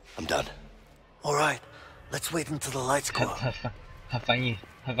 I'm done. All right. Let's wait until the lights go out. 他翻译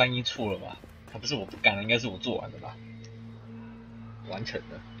错了吧？他不是我不干了，应该是我做完的吧？完成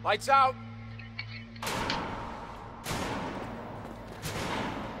了。Lights out.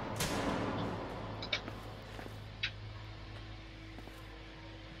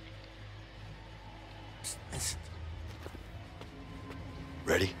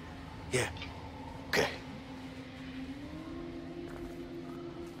 Ready? Yeah. Okay.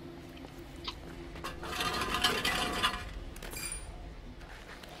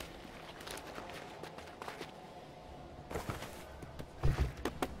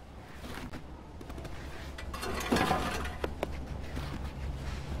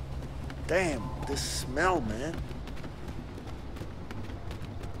 Damn, this smell, man.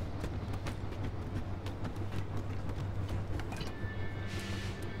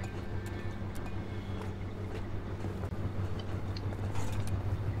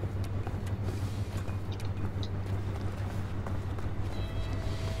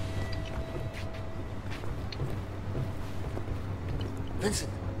 Vincent,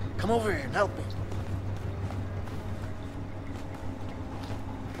 come over here and help me.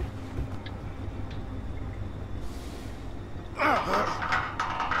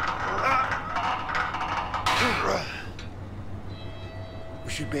 We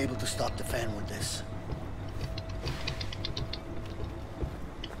should be able to stop the fan with this.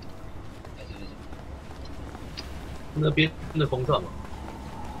 那边的风扇嘛。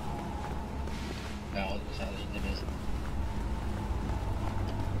然后小心这边是。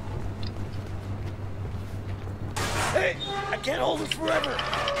Hey, I can't hold this forever.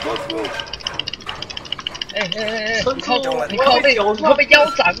 Go through. 你靠背腰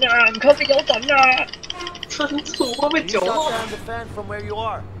斩啊！你靠背腰斩啊！撑住，我被绞到。You shut down the fan from where you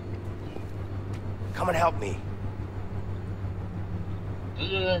are. Come and help me. 不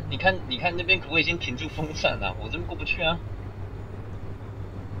是，你看那边可不可以先停住风扇啊？我这边过不去啊。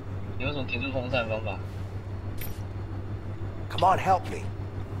你有什么停住风扇的方法 Come on, help me.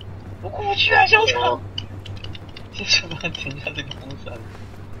 我过不去啊，小厂。这怎么停下这个风扇？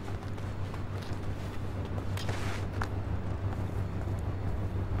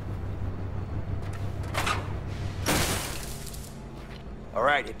 All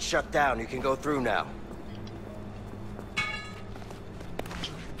right, it's shut down. You can go through now.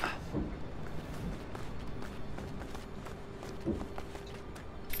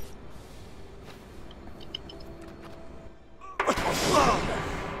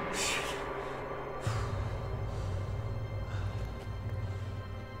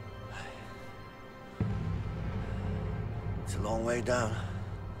 It's a long way down.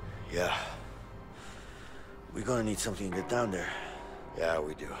 Yeah. We're gonna need something to get down there. Yeah,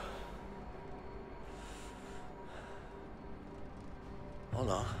 we do. Hold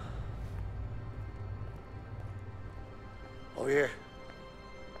on. Over here.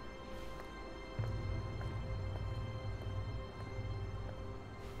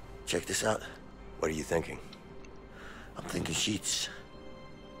 check this out. What are you thinking? I'm thinking sheets.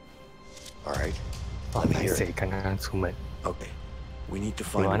 All right. Let me hear it. 刚刚出门。 Okay. We need to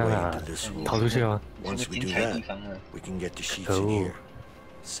find a way into this room. 逃出去吗？ Once we do that, we can get the sheets in here.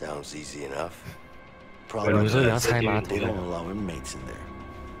 Sounds easy enough. Problem is, they don't allow inmates in there.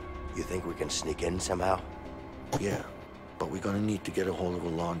 You think we can sneak in somehow? Yeah, but we're gonna need to get a hold of a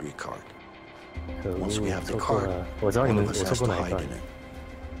laundry cart. Once we have the cart, one of us has to hide in it.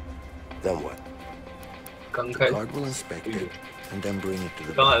 Then what? The guard will inspect it and then bring it to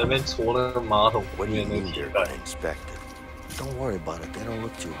the back. What do you mean they're gonna inspect it? Don't worry about it. They don't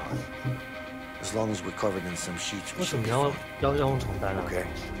look too hard. As long as we're covered in some sheets, we should be fine. Okay.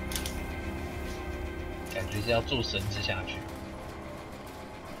 感觉是要做绳子下去。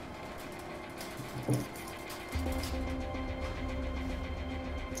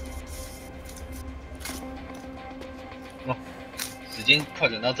哦，时间快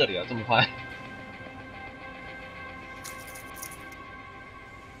转到这里了，这么快？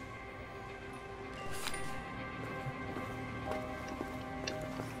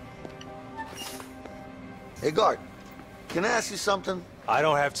 Hey, guard, can I ask you something? I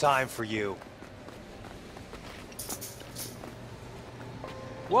don't have time for you.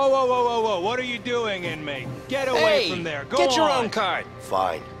 Whoa, whoa, whoa, whoa, whoa. What are you doing, inmate? Get away from there. Go get your on. own card.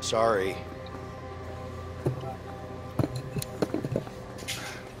 Fine. Sorry.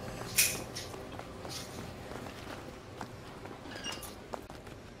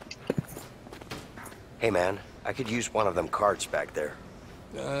 Hey, man. I could use one of them cards back there.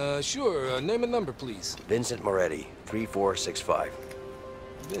 Sure. Name and number, please. Vincent Moretti, 3465.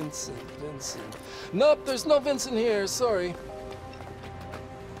 Vincent. Nope, there's no Vincent here. Sorry.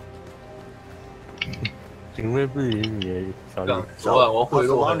 So, how's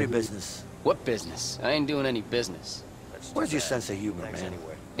the laundry business? What business? I ain't doing any business. Where's your sense of humor, man?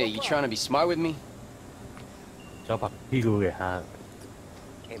 Hey, you trying to be smart with me? Hey,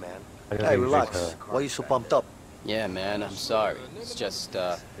 man. Hey, relax. Why are you so pumped up? Yeah, man, I'm sorry. It's just,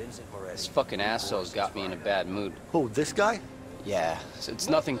 this fucking asshole's got me in a bad mood. Who, this guy? Yeah, it's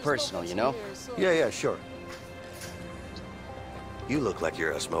nothing personal, you know? Yeah, sure. You look like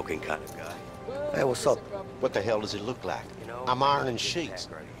you're a smoking kind of guy. Hey, what's up? What the hell does it look like? I'm ironing sheets.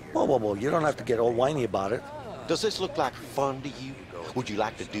 Whoa, you don't have to get all whiny about it. Does this look like fun to you? Would you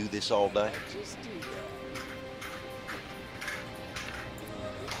like to do this all day?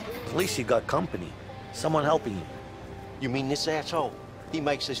 At least you got company. Someone helping you. You mean this asshole? He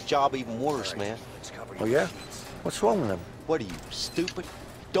makes this job even worse, man. Oh, yeah? What's wrong with him? What are you, stupid?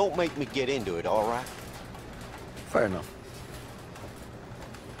 Don't make me get into it, all right? Fair enough.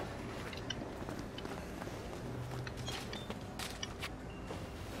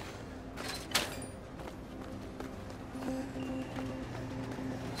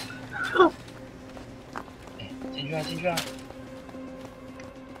进去啊！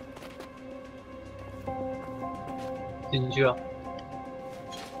进去啊！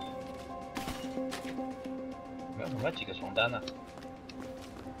我要几个床单呢？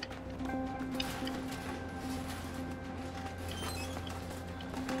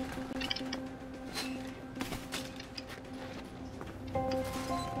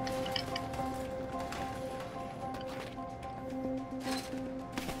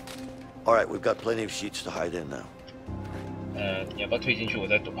 All right, we've got plenty of sheets to hide in now. 你要不要退进去，我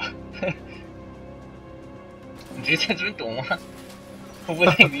再躲？你直接在这边躲吗？会不会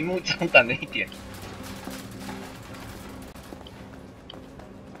太明目张胆了一点？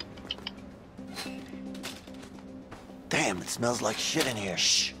 Damn, it smells like shit in here.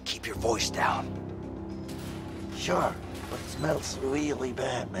 Shh, keep your voice down. Sure, but it smells really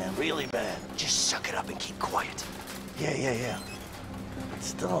bad, man, really bad. Just suck it up and keep quiet. Yeah. But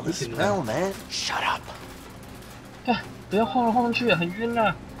still, the smell, man. Shut up. 不要晃来晃去，很晕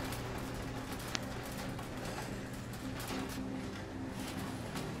啊！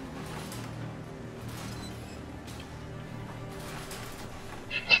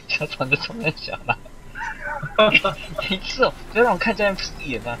小船的从那下来。没事哦，不要让我看这样刺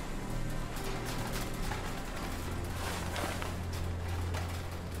眼啊！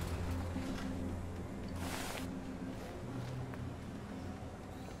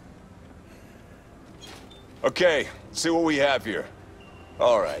 Okay, see what we have here.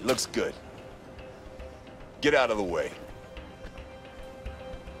 All right, looks good. Get out of the way.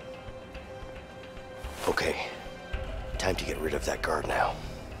 Okay, time to get rid of that guard now.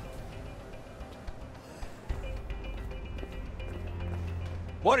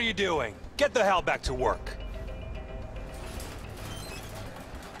 What are you doing? Get the hell back to work.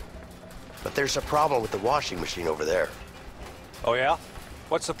 But there's a problem with the washing machine over there. Oh, yeah?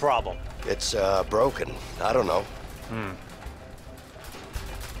 What's the problem? It's, broken. I don't know.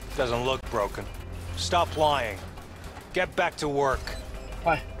 Doesn't look broken. Stop lying. Get back to work.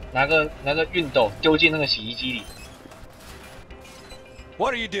 快，拿个熨斗丢进那个洗衣机里。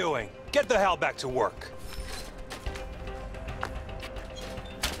 What are you doing? Get the hell back to work.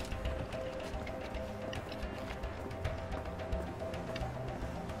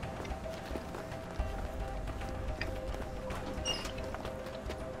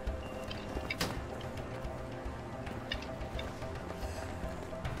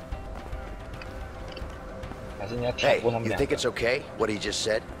 Hey, you think it's okay, what he just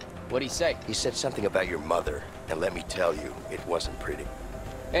said? What'd he say? He said something about your mother, and let me tell you, it wasn't pretty.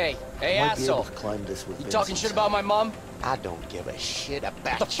 Hey, asshole! You talking shit about my mom? I don't give a shit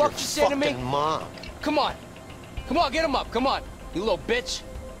about the fuck you say to me? Mom. Come on, get him up! Come on, you little bitch!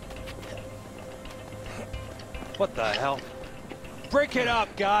 What the hell? Break it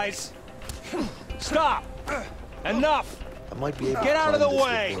up, guys! Stop! Enough! I might be able Get to out of the climb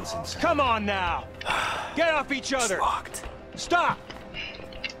way! this with Come on now! Get off each other! Stop!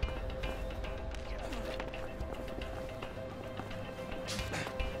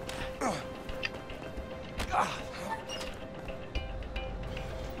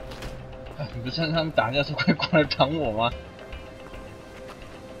 你不是让他们打架是快过来挡我吗？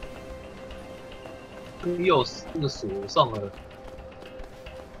钥匙那个锁上了，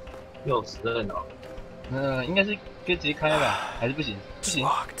钥匙在哪？应该是可以直接开吧？还是不行？不行。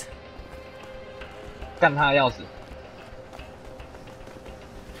干他的钥匙。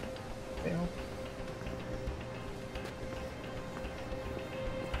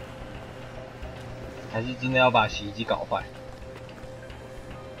还是真的要把洗衣机搞坏？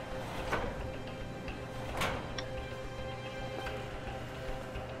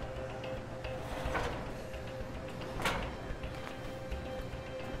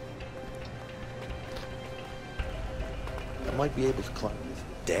 Might be able to climb this.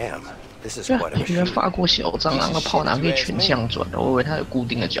 Damn, this is quite a machine. 原来法国小蟑螂的炮拿可以全向转的，我以为它有固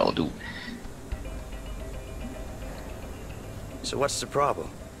定的角度。So what's the problem?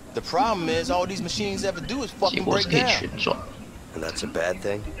 The problem is all these machines ever do is fucking break down. And that's a bad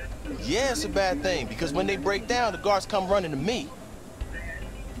thing? Yeah, it's a bad thing because when they break down, the guards come running to me.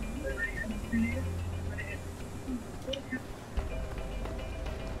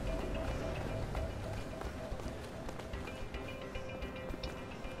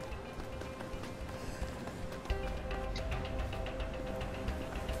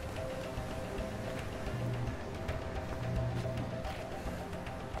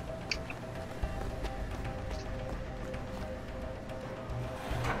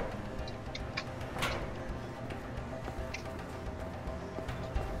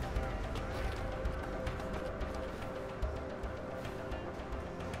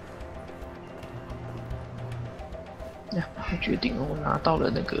呀，我决定我拿到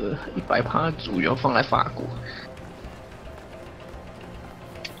了那个100%组要放在法国。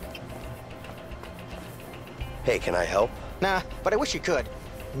Hey, can I help? Nah, but I wish you could.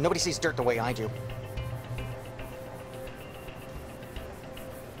 Nobody sees dirt the way I do.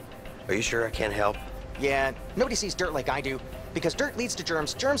 Are you sure I can't help? Yeah, nobody sees dirt like I do. Because dirt leads to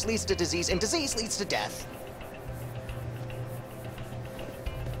germs, germs leads to disease, and disease leads to death.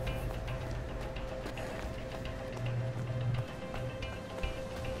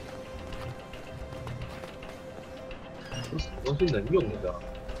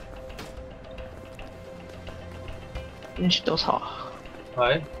都操！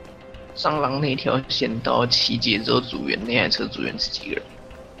哎，上廊那条线到7节之后组员，那台车组员是几个人？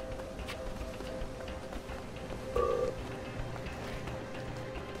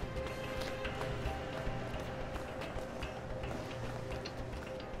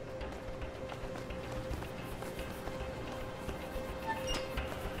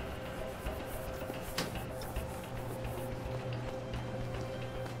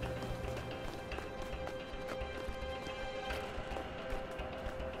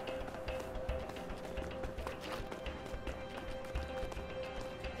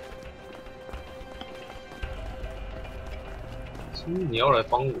 你要来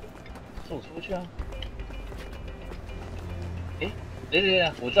帮我？送我出去啊！哎，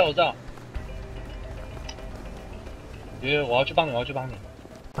等，我知道。我要去帮你，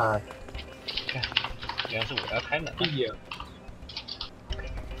哎，看，原来是我要开门。呀。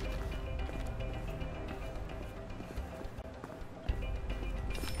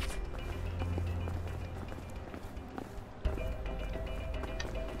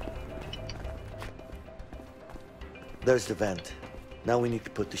There's the vent. Now we need to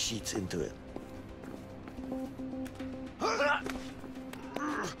put the sheets into it.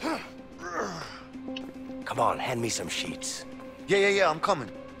 Vaughn, hand me some sheets. Yeah, I'm coming.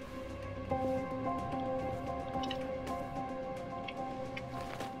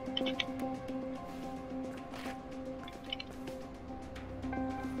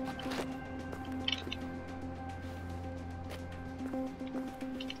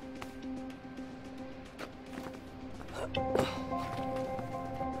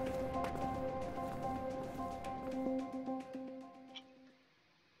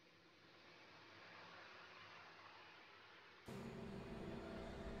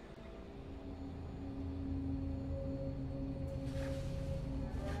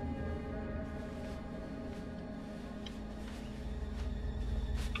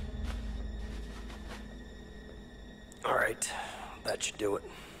 All right, that should do it.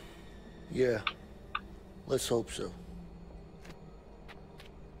 Yeah, let's hope so.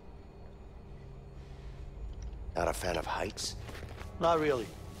 Not a fan of heights? Not really.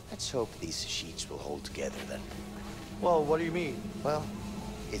 Let's hope these sheets will hold together then. Well, what do you mean? Well,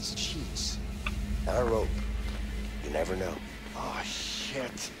 it's sheets, not a rope. You never know. Oh,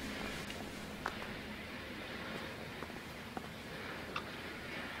 shit.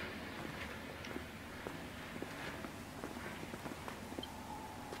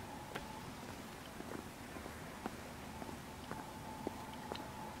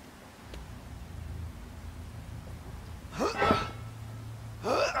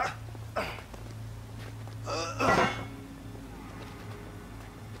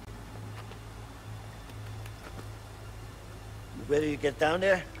 Ready to get down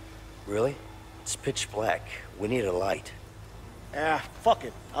there? Really? It's pitch black. We need a light. Ah, fuck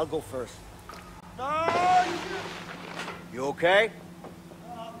it. I'll go first. You okay?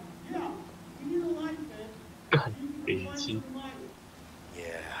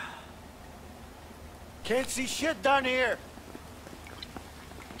 Yeah. Can't see shit down here.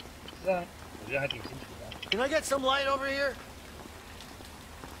 Can I get some light over here?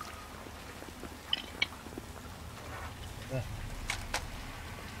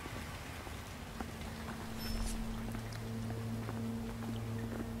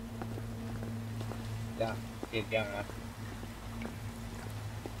 Yeah, 变亮啊。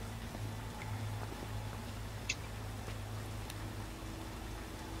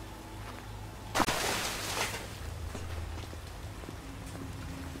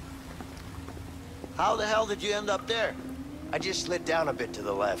How the hell did you end up there? I just slid down a bit to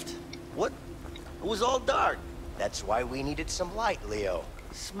the left. What? It was all dark. That's why we needed some light, Leo.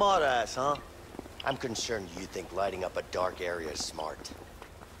 Smart ass, huh? I'm concerned you think lighting up a dark area is smart.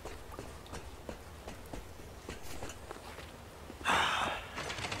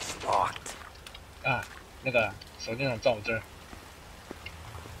 It's locked. 啊，那个手电筒在我这儿。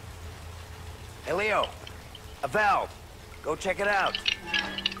 Hey, Leo. A valve. Go check it out.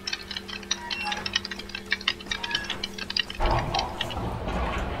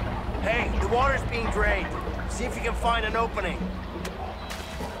 Hey, the water's being drained. See if you can find an opening.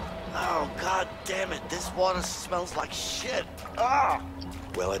 Oh, god damn it. This water smells like shit. Ah!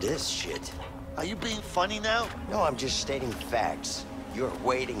 Well, it is shit. Are you being funny now? No, I'm just stating facts. You're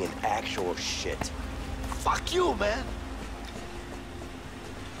wading in actual shit. Fuck you, man.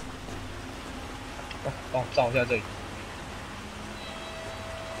 帮我照一下这里。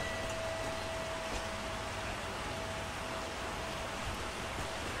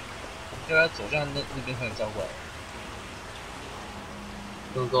应该走向那边才能照过来。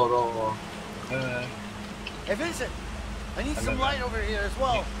能照到吗？Hey Vincent, I need some light over here as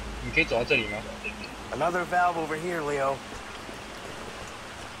well. 你可以走到这里吗 Another valve over here, Leo.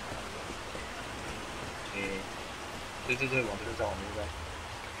 对，往这边照，往这边照。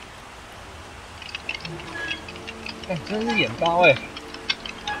哎，真是眼包哎！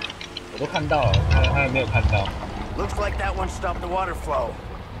我都看到了，他还没有看到。Looks like that one stopped the water flow.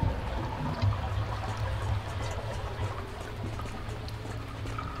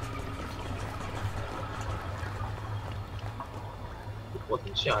 我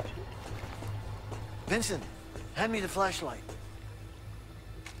得下去。Vincent, hand me the flashlight.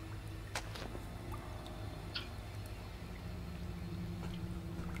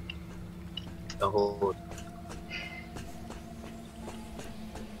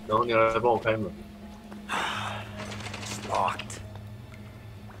 然后你来帮我开门。It's locked.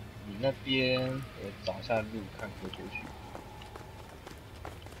 你那边我找一下路，看可不可以过去。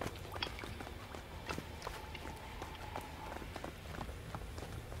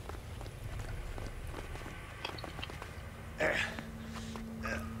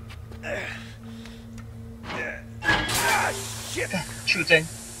去针。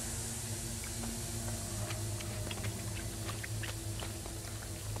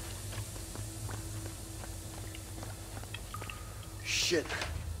shit.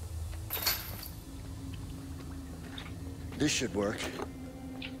 This should work.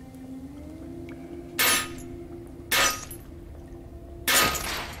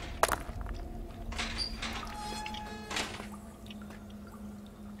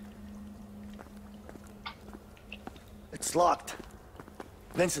 It's locked.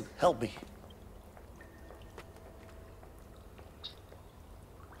 Vincent, help me.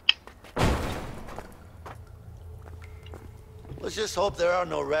 Let's just hope there are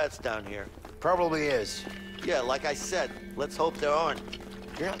no rats down here. Probably is. Yeah, like I said, let's hope there aren't.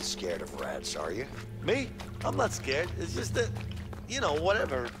 You're not scared of rats, are you? Me? I'm not scared. It's just that, you know,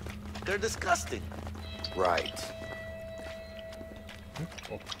 whatever. They're disgusting. Right.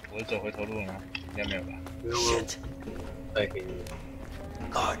 Shit.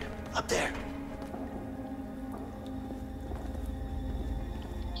 Guard, up there.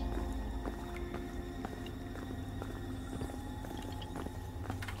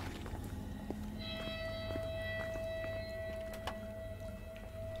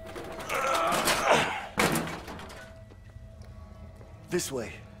 This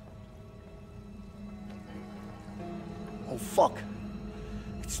way. Oh, fuck.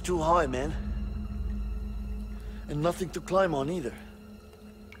 It's too high, man. And nothing to climb on either.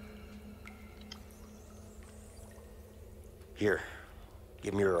 Here,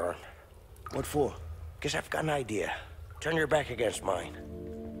 give me your arm. What for? Guess I've got an idea. Turn your back against mine.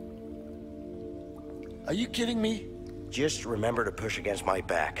 Are you kidding me? Just remember to push against my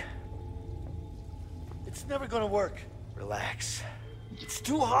back. It's never gonna work. Relax. It's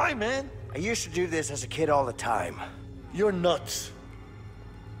too high, man. I used to do this as a kid all the time. You're nuts.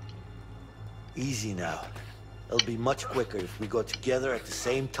 Easy now. It'll be much quicker if we go together at the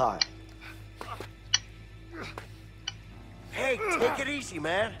same time. Hey, take it easy,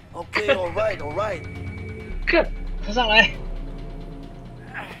 man. Okay, all right, all right. 他上来。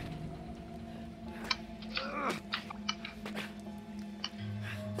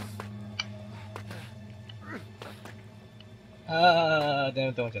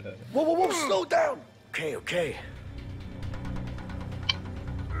等我讲。Whoa, whoa, whoa! Slow down. Okay, okay.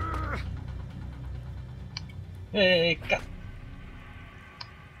 干。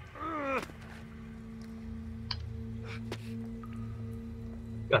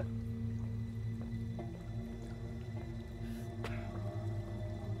干。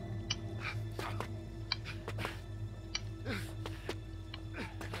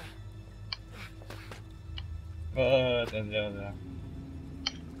等。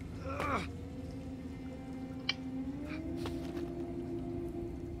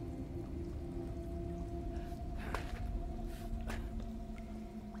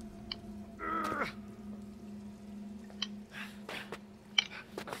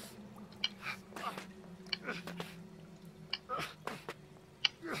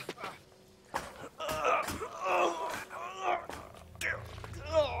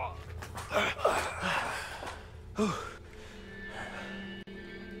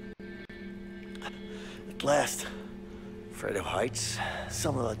At last. Afraid of heights?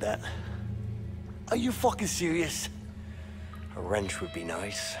 Something like that. Are you fucking serious? A wrench would be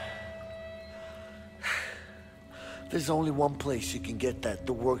nice. There's only one place you can get that,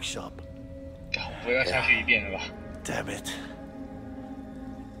 the workshop. 我要下去一遍了吧 Damn it.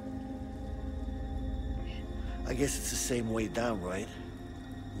 I guess it's the same way down, right?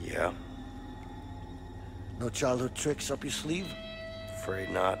 Yeah. No childhood tricks up your sleeve? Afraid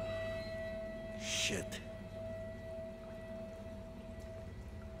not. Shit.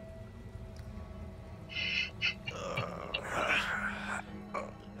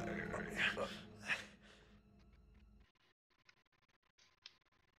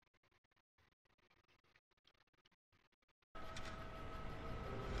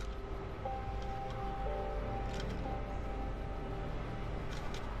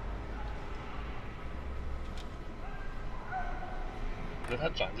可是它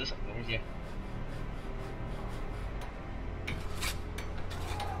转是什么东西？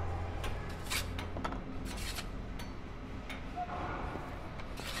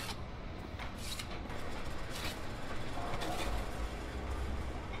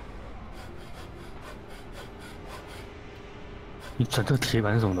你转这铁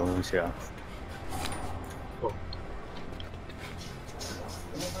板是什么东西啊？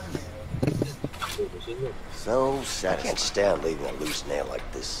 So sad. I can't stand leaving a loose nail like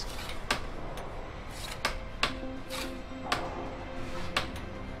this.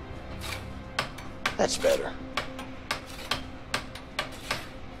 That's better.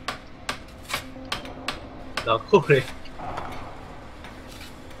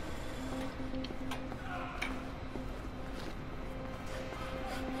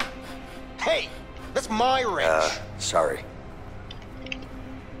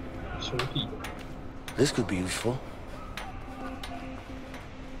 兄弟。This could be useful.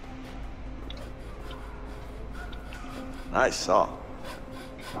 Nice saw.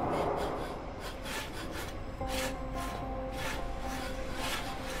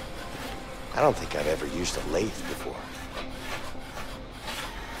 I don't think I've ever used a lathe before.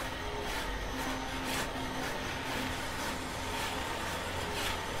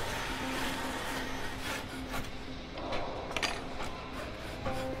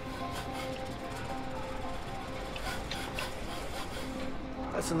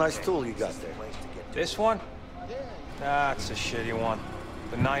 That's a nice tool you got there. This one? That's a shitty one.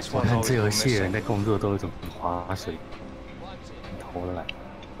 The nice 我 one's 看 always 这游 been 戏人 missing. 在工作都有一种划水偷懒。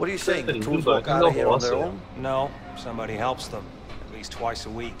 What are you saying? The tools walk out of here on their own? No, somebody helps them. At least twice a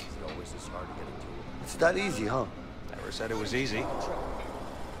week. It's that easy, huh? Never said it was easy.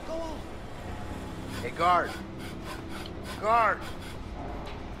 Hey, guard. Guard.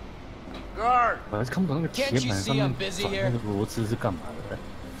 Guard. 我还是看不懂那个铁板上面转那个螺丝是干嘛的。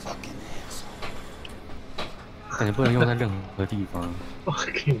感觉不能用在任何地方。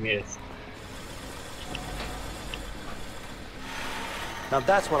Fucking miss. Now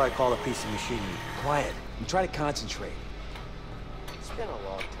that's what I call a piece of machinery. Quiet. I'm trying to concentrate. It's been a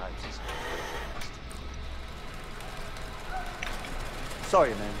long time since I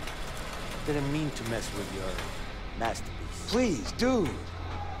Sorry, man. Didn't mean to mess with your masterpiece. Please, dude.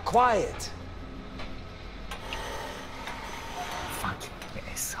 Quiet. Fucking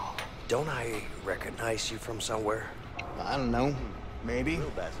asshole. Don't I recognize you from somewhere? I don't know. Maybe.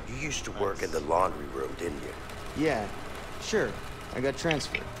 You used to work in the laundry room, didn't you? Yeah, sure. I got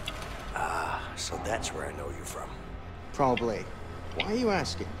transferred. Ah, so that's where I know you from. Probably. Why are you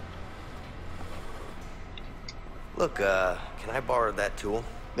asking? Look, can I borrow that tool?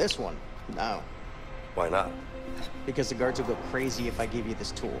 This one? No. Why not? Because the guards will go crazy if I give you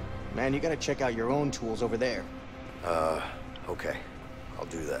this tool. Man, you gotta check out your own tools over there. Okay. I'll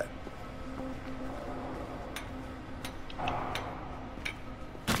do that.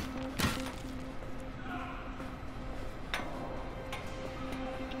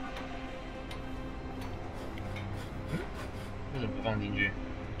 What 不放进去？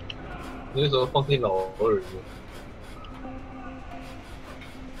那时候放进老二里面。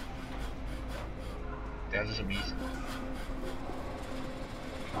等下是什么意思？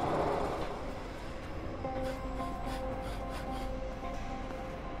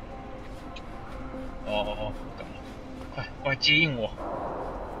哦，懂了，快接应我！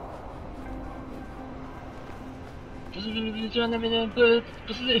不是，就在那边不是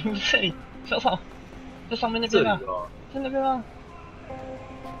这里，小草，在上面那边啊，在那边啊。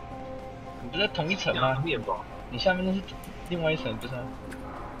你不在同一层吗？你下面那是另外一层，不是吗？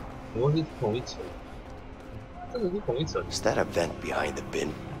我是同一层。这个是同一层。Is that a vent behind the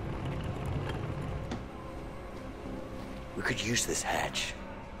bin? We could use this hatch.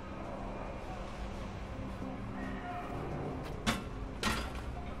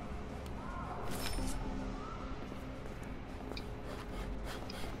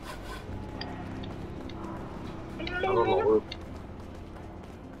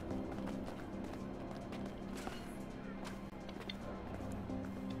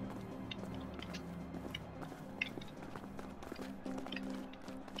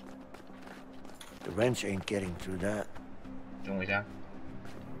 The wrench ain't getting through that. 等我一下，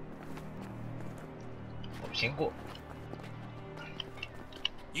我们先过。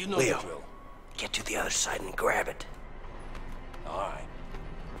Leo, get to the other side and grab it. All right.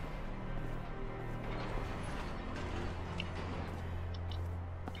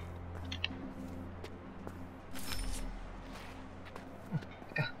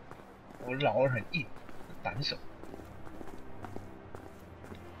 God, 我老二很硬，很胆小。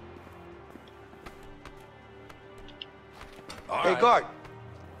Hey, guard!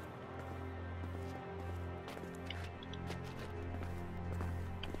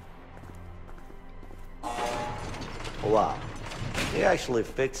 Wow. They actually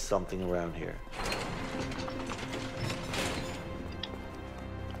fixed something around here.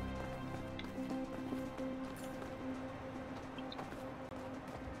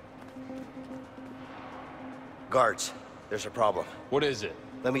 Guards, there's a problem. What is it?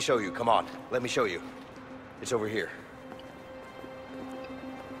 Let me show you. Come on. Let me show you. It's over here.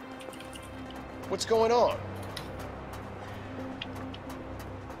 What's going on?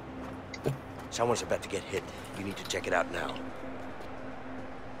 Someone's about to get hit. You need to check it out now.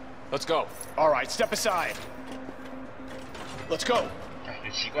 Let's go. All right, step aside. Let's go.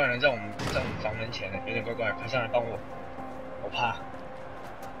 有奇怪人在我们房门前，有点怪怪，快上来帮我，我怕。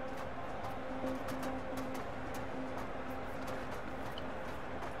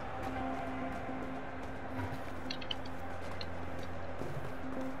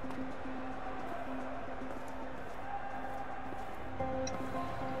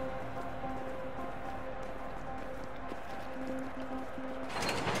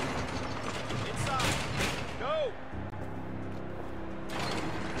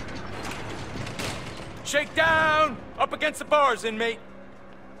Shake down! Up against the bars, inmate.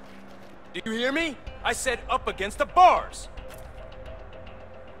 Do you hear me? I said up against the bars.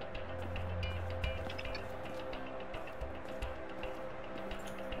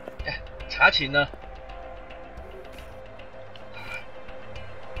 Eh, 查寝呢？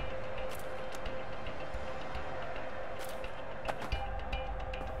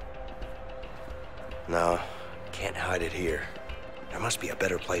 No, can't hide it here. There must be a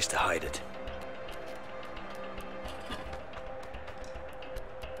better place to hide it.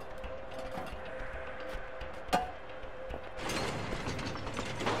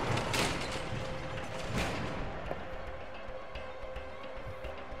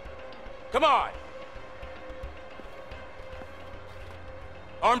 Come on!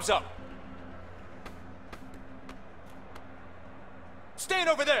 Arms up. Stand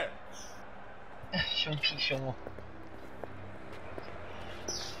over there! 凶屁凶哦！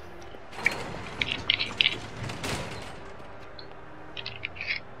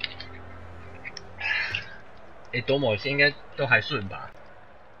哎，多某些应该都还顺吧？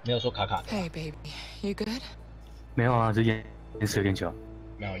没有说卡卡的。Hey baby, you good? 没有啊，这延迟有点久。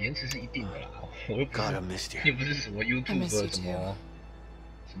没有延迟是一定的啦，我又不是又不是什么 YouTube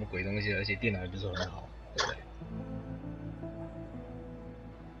什么鬼东西，而且电脑也不是很好，对不对？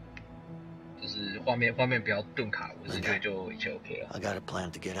 就是画面不要顿卡，我是觉得就已经 OK 了。I got a plan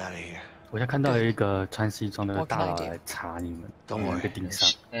to get out of here. 我现在看到有一个穿西装的大佬来查你们，Don't 被盯上。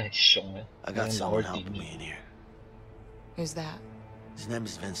哎，凶了。I got someone helping me in here. Who's that? His name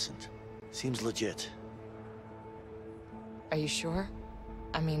is Vincent. Seems legit. Are you sure?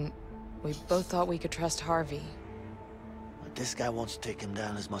 I mean, we both thought we could trust Harvey. But this guy wants to take him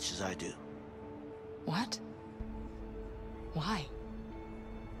down as much as I do. What? Why?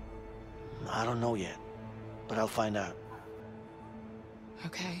 I don't know yet, but I'll find out.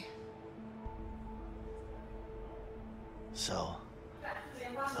 Okay. So,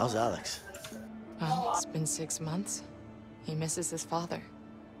 how's Alex? Well, it's been 6 months. He misses his father.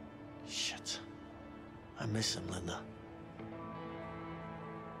 Shit. I miss him, Linda.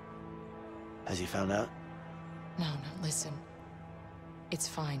 Has he found out? No, listen. It's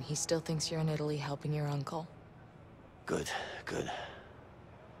fine. He still thinks you're in Italy helping your uncle. Good.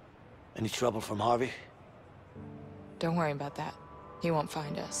 Any trouble from Harvey? Don't worry about that. He won't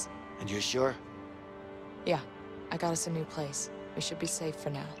find us. And you're sure? Yeah. I got us a new place. We should be safe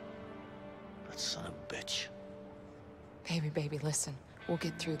for now. That son of a bitch. Baby, listen. We'll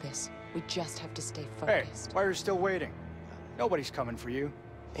get through this. We just have to stay focused. Hey, why are you still waiting? Nobody's coming for you.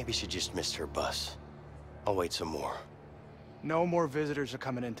 Maybe she just missed her bus. I'll wait some more. No more visitors are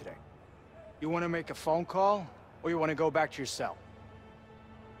coming in today. You want to make a phone call, or you want to go back to your cell?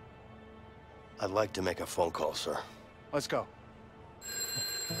 I'd like to make a phone call, sir. Let's go.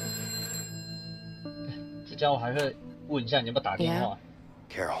 这家伙还会问一下你要不要打电话。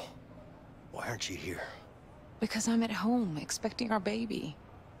Carol, why aren't you here? Because I'm at home, expecting our baby.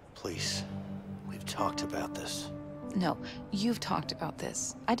 Please, we've talked about this. No, you've talked about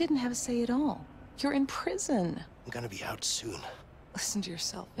this. I didn't have a say at all. You're in prison. I'm gonna be out soon. Listen to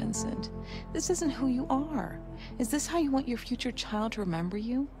yourself, Vincent. This isn't who you are. Is this how you want your future child to remember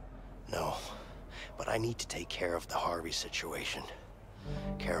you? No, but I need to take care of the Harvey situation.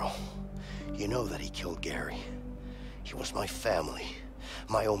 Carol, you know that he killed Gary. He was my family,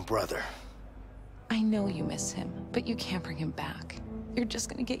 my own brother. I know you miss him, but you can't bring him back. You're just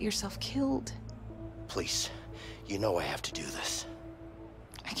gonna get yourself killed. Please, you know I have to do this.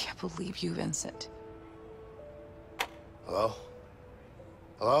 I can't believe you, Vincent. Hello?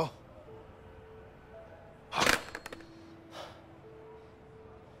 Hello?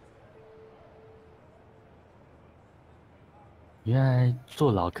 原来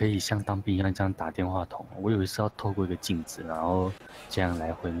坐牢可以像当兵一样这样打电话筒，我以为是要透过一个镜子，然后这样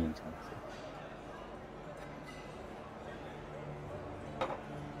来会面这样子。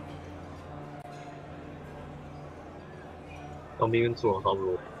当兵跟坐牢差不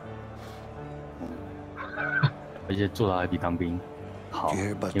多。而且坐牢还比当兵好，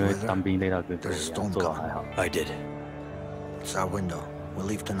因为当兵累到跟鬼一样，坐牢还好。I did. It's our window. We'll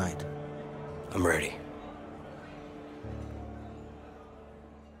leave tonight. I'm ready.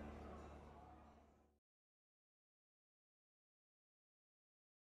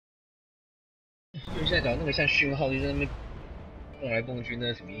 右下角那个像讯号就在那边蹦来蹦去，那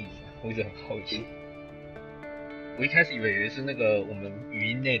是什么意思啊？我一直很好奇。我一开始以为是那个我们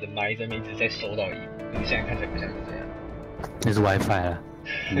语音内的麦在那边一直在收到音，可是现在看起来不像是这样。那是 WiFi 了，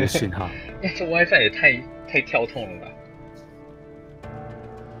你的讯号。这 WiFi 也太跳痛了吧？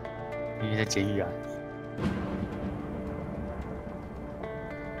因为在监狱啊。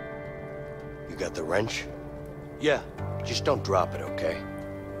You got the wrench? Yeah. Just don't drop it, okay?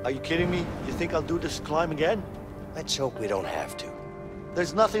 Are you kidding me? You think I'll do this climb again? Let's hope we don't have to.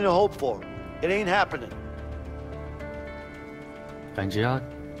 There's nothing to hope for. It ain't happening. 感觉要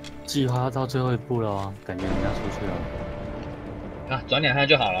计划到最后一步了哦，感觉你要出去了。啊，转2下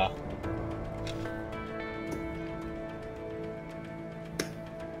就好了。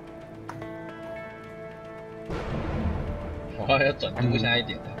我要转多下一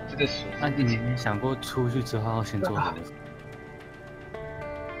点的，这个锁。那你想过出去之后要先做什么？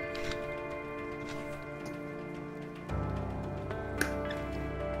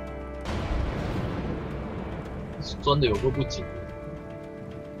钻的有够不紧。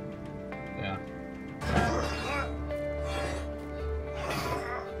对啊。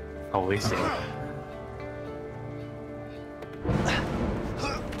好危险。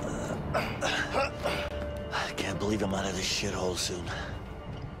I can't believe I'm out of this shithole soon.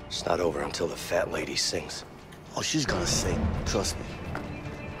 It's not over until the fat lady sings. Oh, she's gonna sing. Trust me.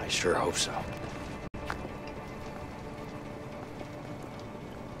 I sure hope so.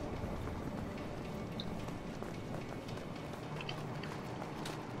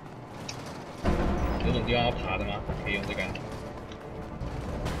 有种地方要爬的吗？可以用这个。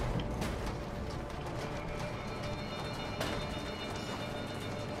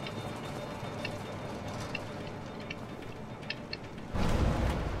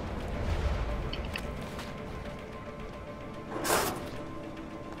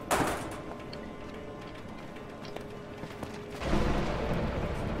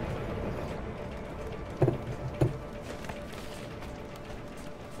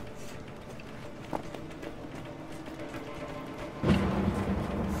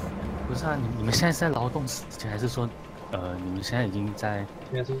不是啊，你们现在是在劳动时间，还是说，你们现在已经在？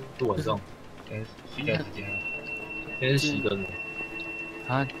现在是晚上，睡觉时间了。现在是熄灯了。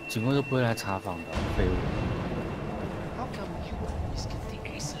他警卫都不会来查访的，废物。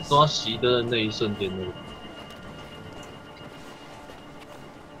说他熄灯的那一瞬间，那个。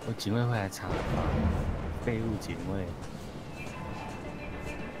我警卫会来查访，废物警卫。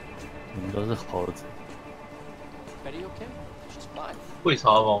你们都是猴子。会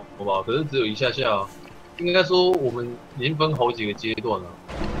查访吧，可是只有一下下。应该说我们已经分好几个阶段了。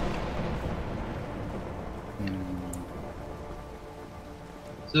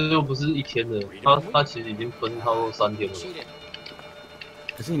这又不是一天的，他其实已经分差不多3天了。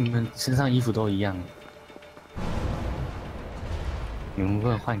可是你们身上衣服都一样，你们不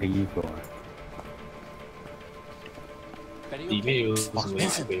能换个衣服啊？里面有什么衣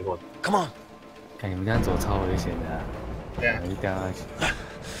服可以换 ？Come on！ 看你们这样走超危险的、啊，对啊，一掉下去。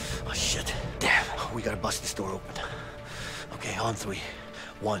Oh shit! Damn! We gotta bust this door open. Okay, on 3.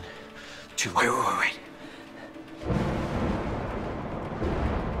 1, 2. Wait.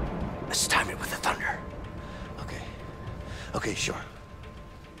 Let's time it with the thunder. Okay, sure.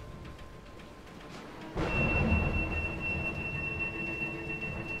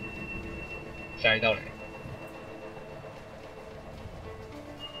 下一道雷。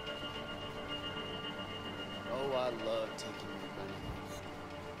Oh, I love taking your money.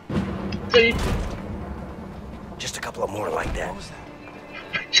 这一 Just a couple of more like that.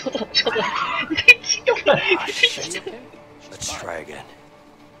 敲到，你太激动了。Let's try again.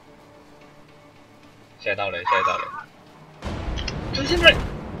 下一道雷。就现在。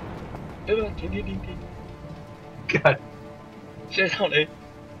停。干。下一道雷。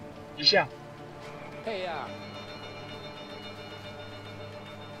一下。嘿呀。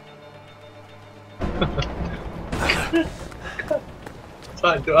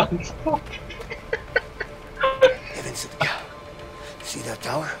差点就按错。Hey Vincent, see that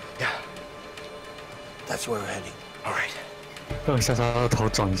tower? Yeah. That's where we're heading. All right. 让我小小的头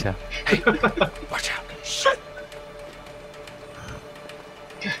撞一下。Hey, watch out! Shit.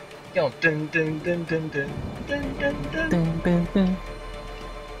 要噔。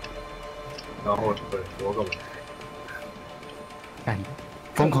然后对，我干嘛？干，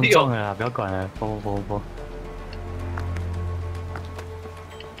疯狂撞了啦！不要管了，疯。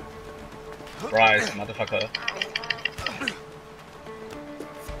Rise, motherfucker！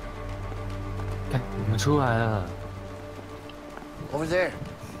 看，你们出来了。Over there,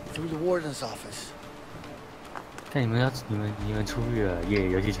 through the warden's office. 看你们出狱了，耶！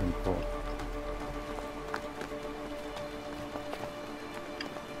游戏全破。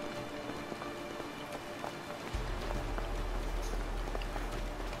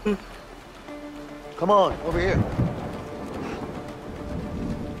Come on, over here.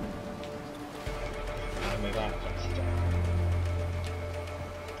 没办法，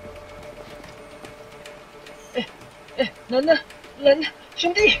人呢，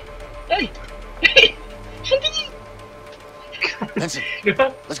兄弟，哎， Vincent,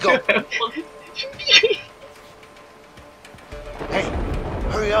 let's go. Hey,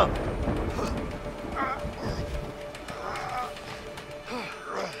 hurry up.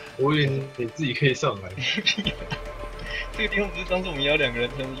 我以为你自己可以上来。这个地方不是当时我们要2个人，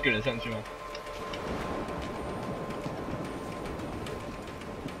才能1个人上去吗？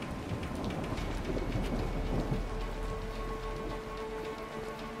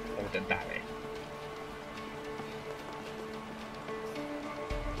我等打雷。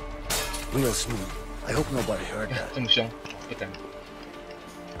Real smooth. I hope nobody heard that. 这么凶，不等。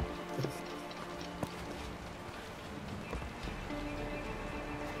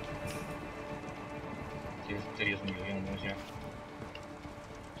这里有什么有用的东西啊？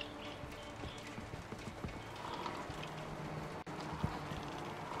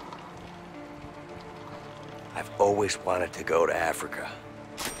 I've always wanted to go to Africa.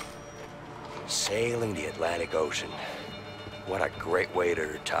 Sailing the Atlantic Ocean. What a great way to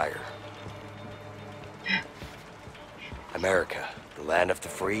retire. America, the land of the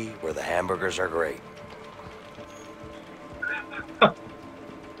free, where the hamburgers are great.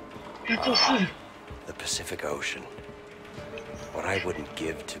 The Pacific Ocean. What I wouldn't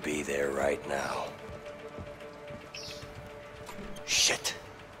give to be there right now. Shit.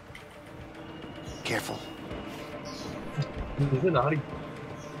 Careful. 你在哪里？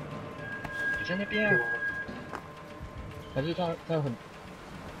你在那边啊？还是他很……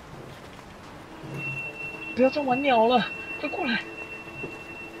不要再玩鸟了，快过来！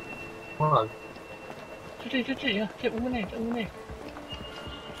哇！在这里啊，在屋内，在屋内。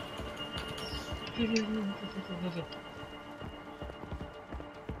这。往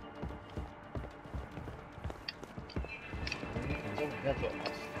下走，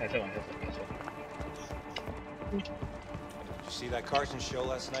还在往下走，没错。 Did you see that Carson show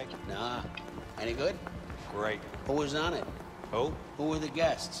last night? Nah. Any good? Great. Who was on it? Who? Who were the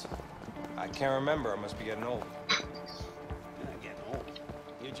guests? I can't remember. I must be getting old. You're not getting old.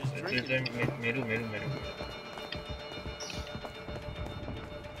 You're just drinking. 没路。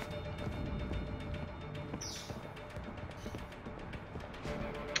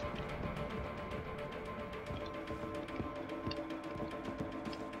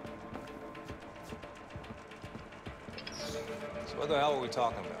What the hell were we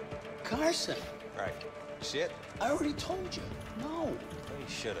talking about? Carson. Right. You see it? I already told you. No. Well, you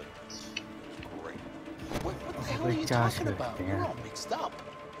should have. Great. What the hell are you talking about? You're all mixed up.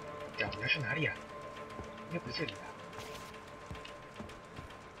 我们是哪里啊？应该不是这里吧？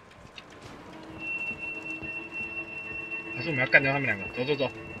还是我们要干掉他们2个？走。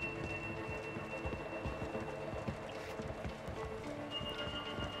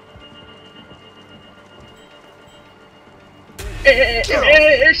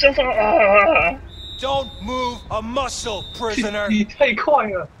小傻啊 Don't move a muscle, prisoner. 你太快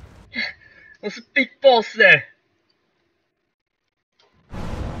了！我是 Big Boss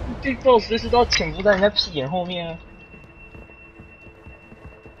Big Boss 随时都要潜伏在人家屁眼后面啊！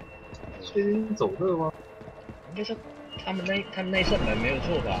确定走这吗？应该是他们那扇门没有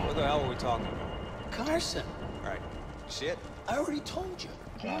错吧 What the hell were we talking about? Carson. Right. You see it? I already told you.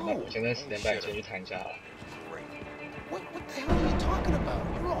 那我现在10点半先去谈一下了。 What the hell are you talking about?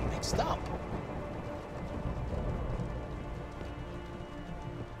 You're all mixed up.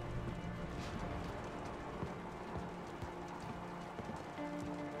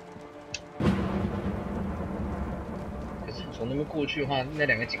从那边过去的话，那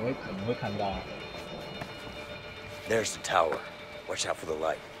2个警卫可能会看到。There's the tower. Watch out for the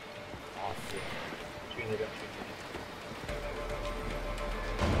light. 去那边。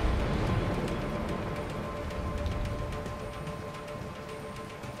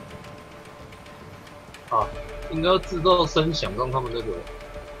啊，应该要制造声响，让他们那个。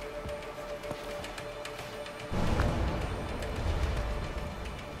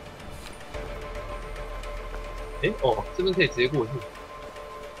哦，这边可以直接过去。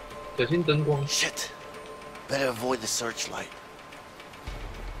小心灯光。Shit. Better avoid the searchlight.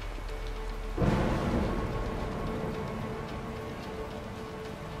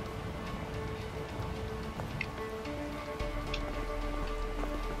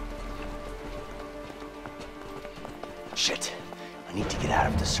 Shit. I need to get out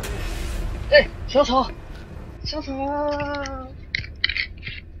of this room. 哎，小草。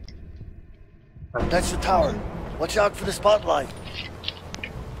 That's the tower. Watch out for the spotlight.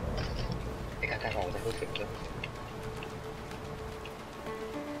 你看，看我在喝水。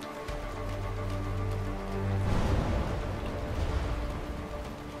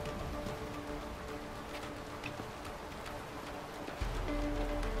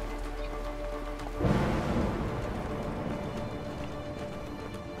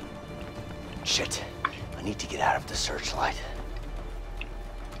Shit. I need to get out of the searchlight.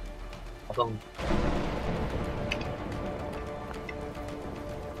 好像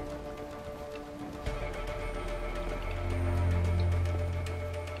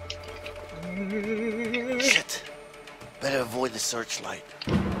Shit. Better avoid the searchlight.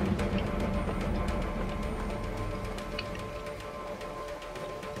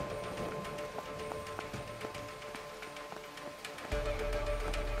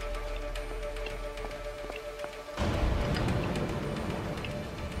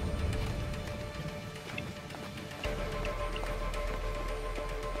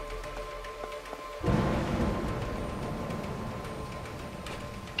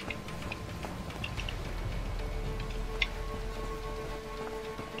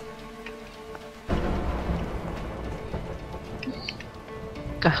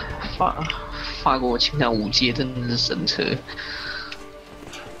法国青岛5街真的是神车。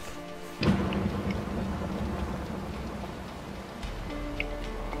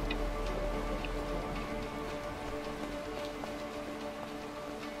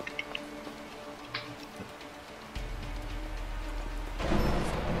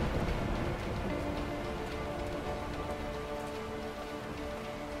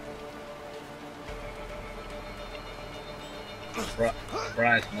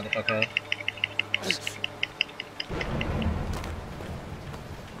Surprise, motherfucker.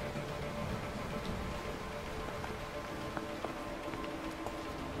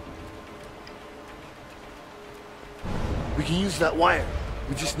 We can use that wire.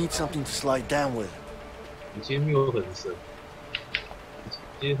 We just need something to slide down with. 你今天没有很深。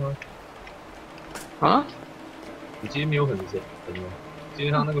接他。啊？你今天没有很深，真的。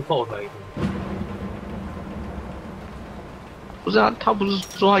接他那个炮台。不是啊，他不是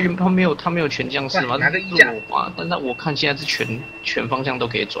说他没有全降式吗？拿个衣架嘛，但是我看现在是全方向都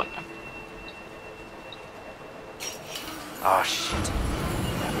可以转的。Ah shit!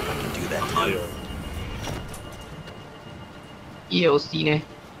 I can do that too. ELC 呢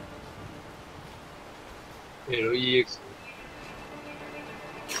 ？LEX。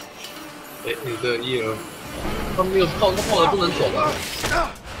哎，你的 EL， 他没有炮，他炮台不能走吧？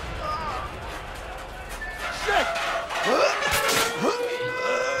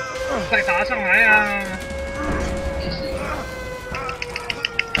 快打上来啊！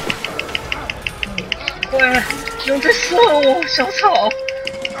喂，有在射我，小草！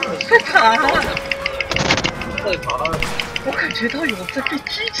快爬！快爬！我感觉到有在被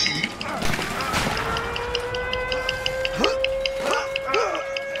狙击。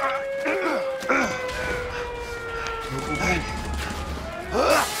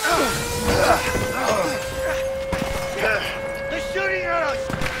They're shooting at us!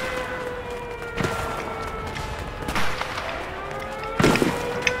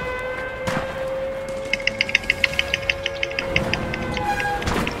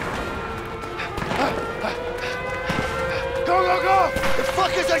 The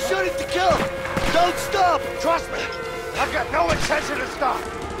fuckers are shooting to kill! Don't stop! Trust me, I've got no intention to stop.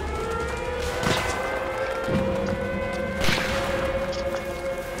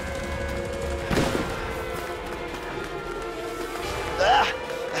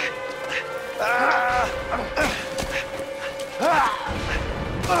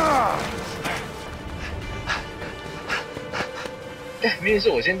 Eh, 明明是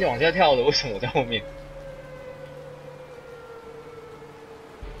我先往下跳的，为什么我在后面？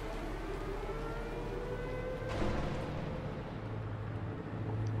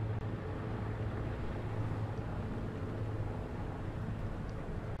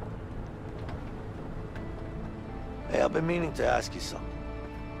 Hey, I've been meaning to ask you something.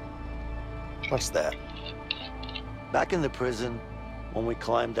 What's that? Back in the prison, when we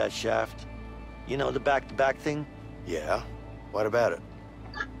climbed that shaft, you know, the back-to-back thing? Yeah? What about it?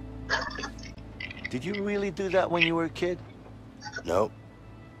 Did you really do that when you were a kid? Nope.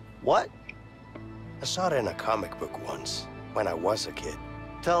 What? I saw it in a comic book once, when I was a kid.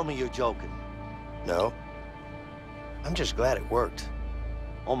 Tell me you're joking. No. I'm just glad it worked.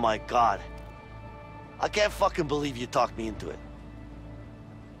 Oh my God. I can't fucking believe you talked me into it.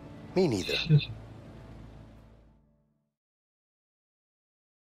 Me neither.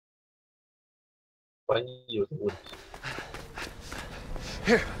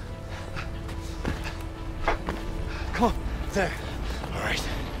 Here. Come on. There. All right.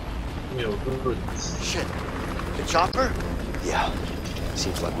 Shit. The chopper? Yeah.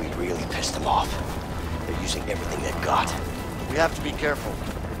 Seems like we really pissed them off. They're using everything they've got. We have to be careful.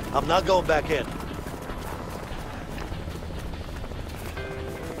 I'm not going back in.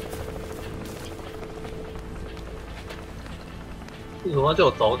 为什么要叫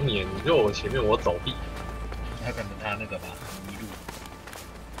我找你？你就我前面，我找地。他可能他那个吧，迷路。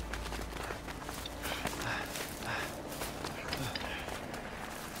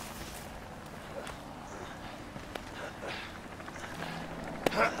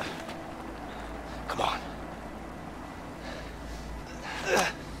Come on.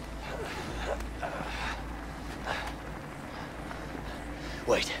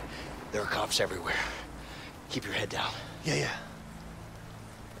 Wait, there are cops everywhere. Keep your head down. Yeah, yeah.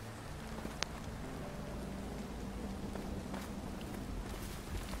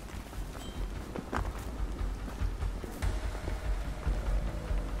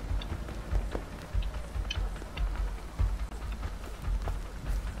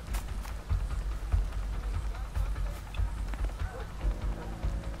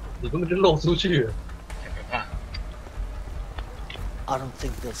你根本就漏出去了。 I don't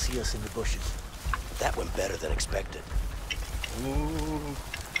think they'll see us in the bushes. That went better than expected. Ooh.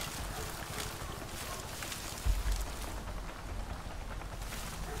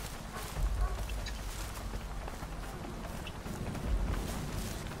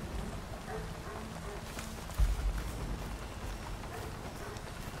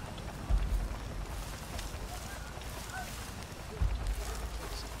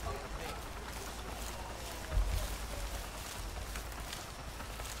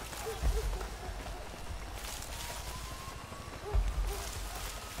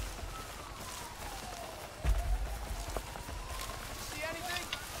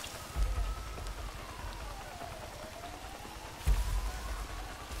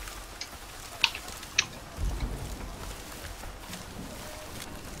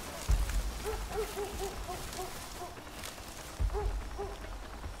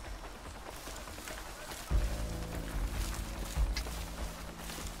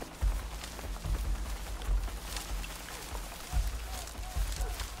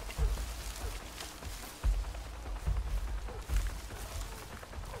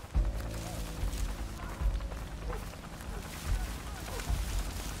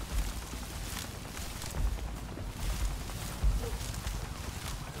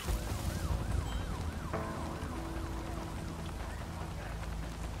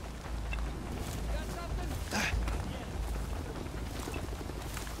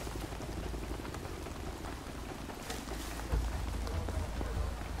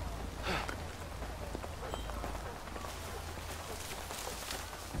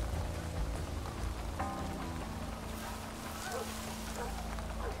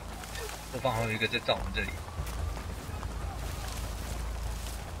刚好有一个在我们这里。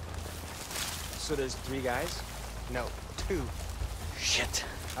 So there's 3 guys? No, 2. Shit.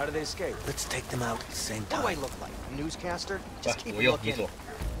 How did they escape? Let's take them out at the same time. What do I look like? A newscaster? Just keep 我右， looking. 你左。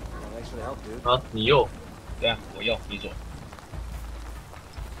Thanks for the help, dude. 啊，你右。对啊，我右，你左。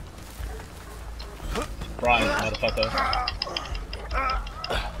Brian, motherfucker.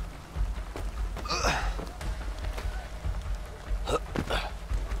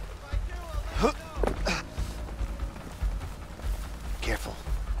 Careful.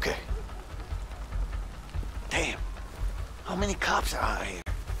 Okay. Damn. How many cops are out here?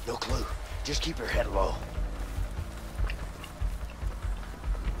 No clue. Just keep your head low.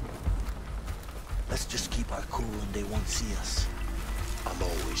 Let's just keep our cool and they won't see us. I'm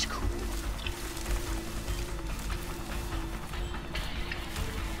always cool.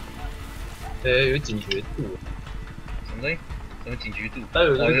 Eh, 有警觉度。什么东西？什么警觉度？它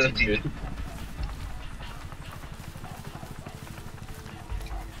有一个警觉度。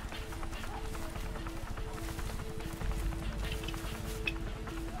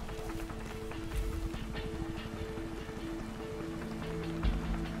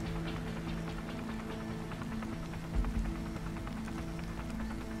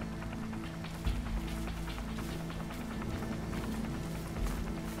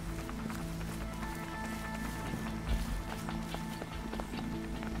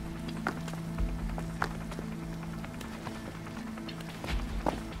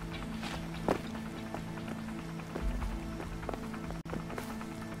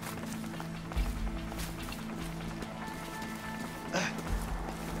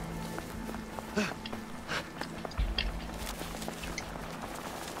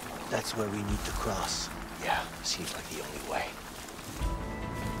That's where we need to cross. Yeah, seems like the only way.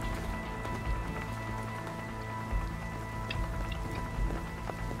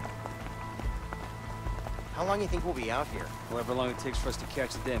 How long do you think we'll be out here? However long it takes for us to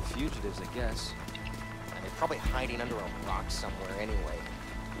catch the damn fugitives, I guess. And they're probably hiding under a rock somewhere anyway.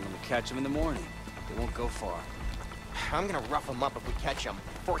 We're gonna catch them in the morning. They won't go far. I'm gonna rough them up if we catch them,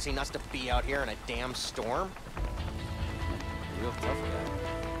 forcing us to be out here in a damn storm. real tough guy.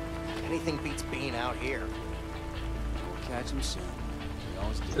 Anything beats being out here. We'll catch him soon. We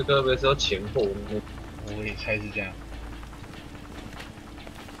always do. 这个不是要前后的？我也猜是这样。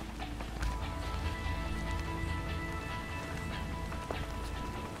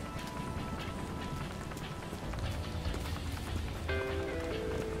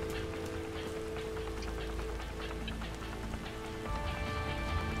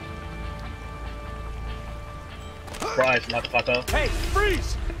 Surprise, motherfucker! Hey,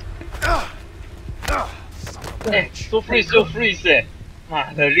 freeze! 哎，说 freeze 就 freeze 哎！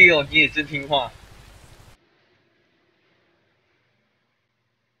妈的 ，Leo 你也真听话。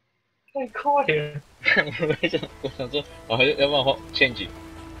太快了！我想说，要不然换 change。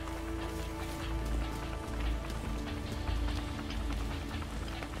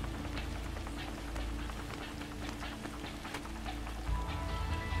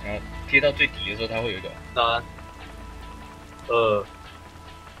然后贴到最底的时候，它会有一个3、2、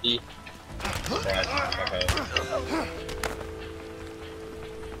1。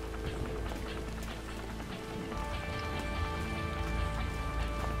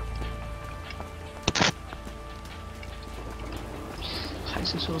还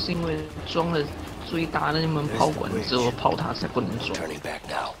是说是因为装了最大的那门炮管之后，炮塔才不能装？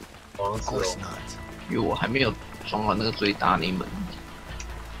好像是哦，因为我还没有装好那个最大那一门。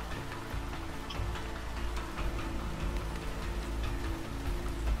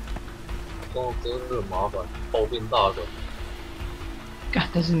 哦，真的很麻烦，炮变大的。干，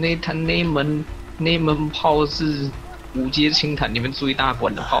但是那门炮是5阶轻坦里面最大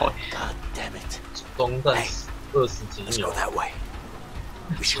管的炮中弹20几秒。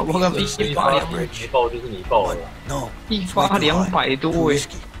超爆干比1发没爆就是你爆了。1发200多哎，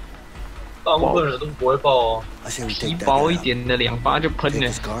大部分人都不会爆哦。皮薄一点的2发就喷了。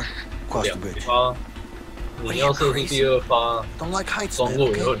2发，你要测试第2发，装过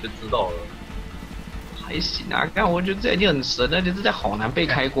以后你就知道了。 还行啊，干我觉得这已经很神了，就是在好难被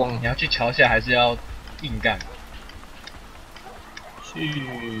开光。你要去桥下还是要硬干？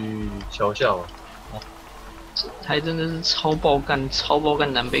去桥下吧。这台真的是超爆干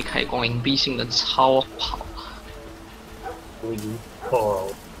难被开光，隐蔽性的超好。我已经爆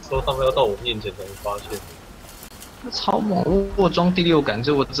了，说他们要到我面前才能发现。超猛！我装第6感，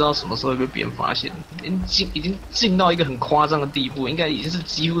所以我知道什么时候会被别人发现。已经进到一个很夸张的地步，应该已经是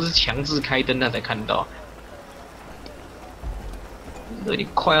几乎是强制开灯他才看到。 都已经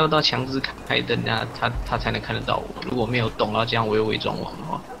快要到强制开灯啊，他才能看得到我。如果没有动，然后这样我又伪装网的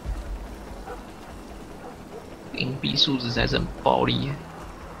话，隐蔽数值才是很暴力。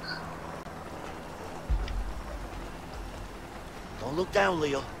Don't look down,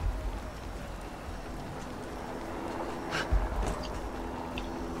 Leo.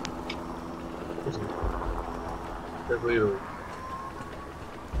 为什么？该不会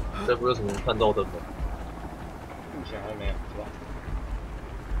有什么看到灯吧？目前还没有，是吧？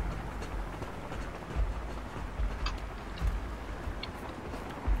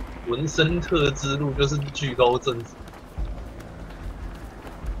 文森特之路就是巨高震。I'm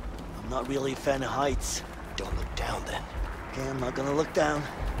not really a fan of heights. Don't look down then. Okay, I'm not gonna look down.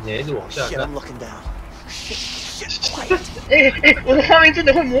 你还是往下 Shit, 看。 I'm looking down. Shit, quiet. 我的画面真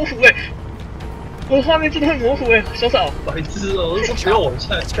的会模糊哎！我的画面真的会模糊哎，小嫂。白痴哦！我说不要往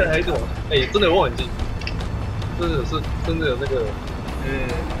下看，还是往……哎，真的有望远镜，真的有那个……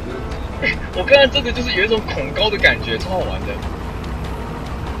我刚刚真的就是有一种恐高的感觉，超好玩的。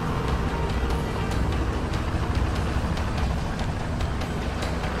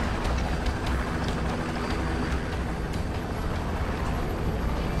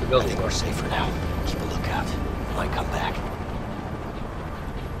 I think we're safer now. Keep a lookout. Might come back.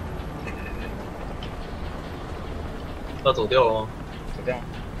 他走掉了吗？走掉。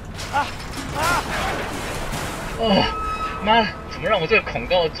哦，妈，怎么让我这个恐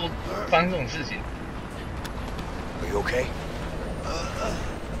高的发生这种事情 Are you okay?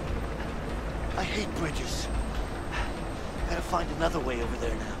 I hate bridges. Gotta find another way over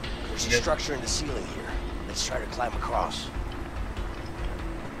there now. There's a structure in the ceiling here. Let's try to climb across.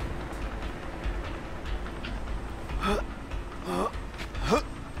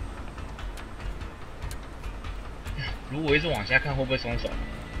 如果我一直往下看，会不会松手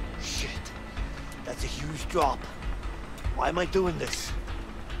Shit, that's a huge drop. Why am I doing this?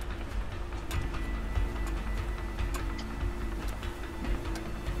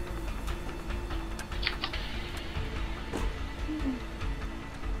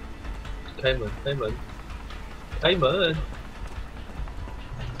开门！ I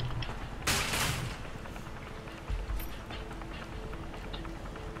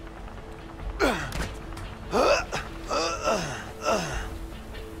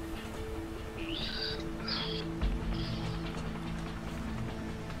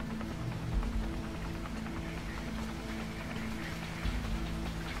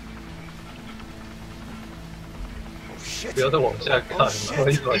不要再往下看，我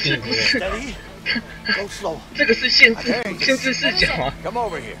一直往镜头。Go slow. 这个是限制视角啊。 Come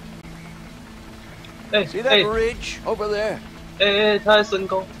over here. 哎 See that ridge over there? 哎，他在升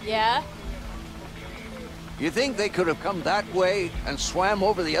高。 Yeah? You think they could have come that way and swam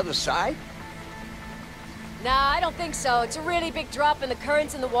over the other side? Nah, I don't think so. It's a really big drop and the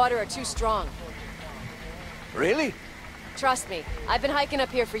currents in the water are too strong. Really? Trust me, I've been hiking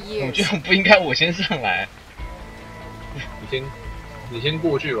up here for 我 years. 觉得不应该我先上来。你先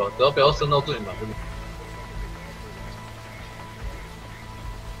过去吧，只要不要升到最满。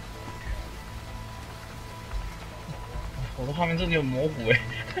我的画面真的有模糊哎，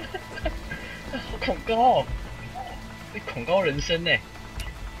好恐高哦，恐高人生哎。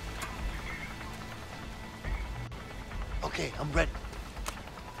 Okay, I'm ready.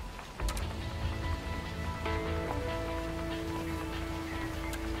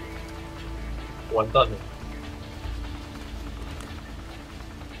 完蛋了！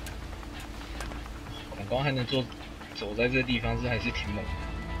恐高还能走在这个地方，这还是挺猛的。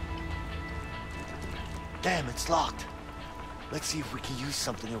 Damn, it's locked. Let's see if we can use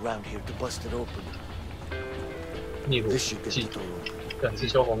something around here to bust it open. 灭火器，感知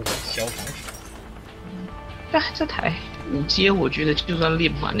消防消防。 啊，这台5阶我觉得就算练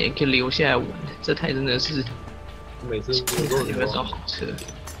满了也可以留下来玩。这台真的是每次有没有找好车？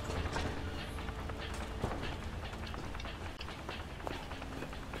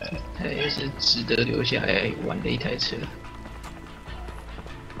它也是值得留下来玩的一台车。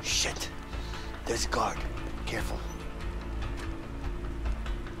Shit, there's a guard. Careful.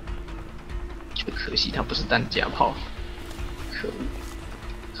 就可惜它不是弹夹炮，可恶！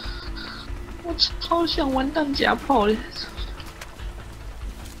我超想玩弹夹炮的。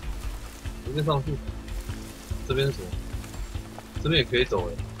直接上去，这边是什么？这边也可以走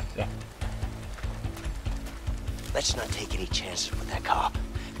哎。是啊。Let's not take any chances with that cop.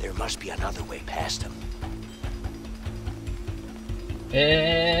 There must be another way past him.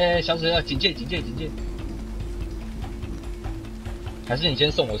 哎，小史要警戒！还是你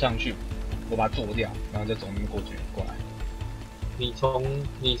先送我上去，我把它做掉，然后再从那边过来。你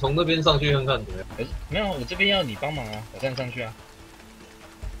从那边上去看看怎么样？可是没有，我这边要你帮忙啊，我站上去啊。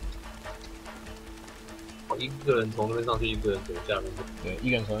我一个人从那边上去，一个人走下面。对，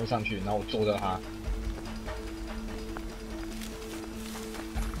一个人从那边上去，然后我坐着他。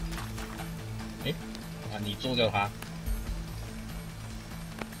哎，啊，你坐着他，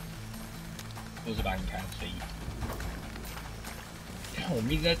或是把你看随意。看我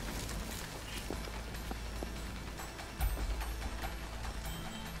们一直在。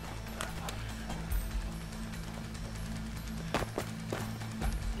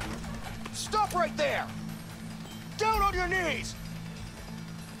 Stop right there! Down on your knees!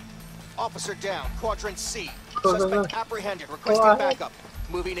 Officer down, quadrant C. Suspect apprehended, requesting backup.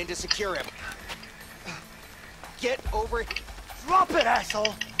 Moving in to secure him. Get over... Drop it,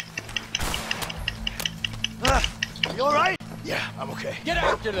 asshole! You alright? Yeah, I'm okay. Get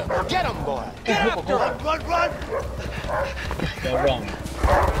after them! Get him, boy! Get after him! Run! Go wrong.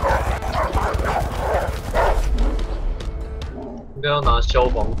 应该要拿消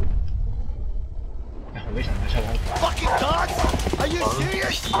防斧。 我也想拿消防斧。 Fucking dogs! Are you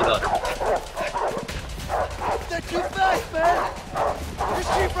serious? They're too fast, man!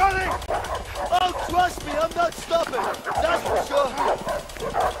 Just keep running! Oh, trust me, I'm not stopping! That's for sure!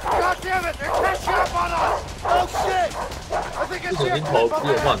 God damn it! They're catching up on us! Oh shit! I think it's your turn!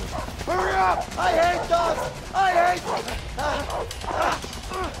 Hurry up! I hate dogs! I hate...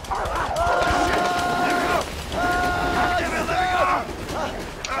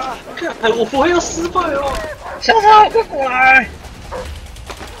 哎，我不会要失败哦！小草，快过来！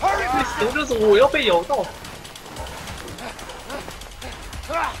你什么什么？我要被咬到！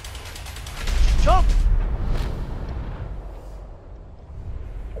冲！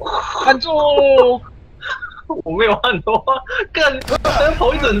按住！我没有按的话，干，还要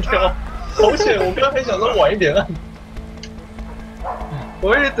跑一整条，好险！我刚刚还想说晚一点按，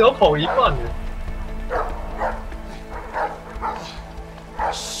我以为只要跑一半呢。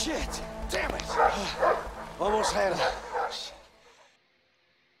 Shit! Damn it! Almost had it.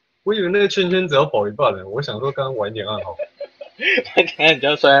 我以为那个圈圈只要跑一半呢，我想说刚刚晚一点按好。晚点按你就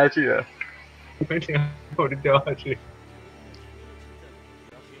要摔下去了，晚点按我就掉下去。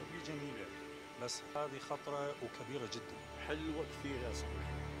 بس هذه خطرة وكبيرة جدا. حلوة كثير يا صاحبي.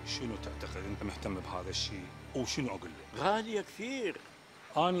 شنو تعتقد انت مهتم بهذا الشيء وشنو اقول لك؟ غالية كثير.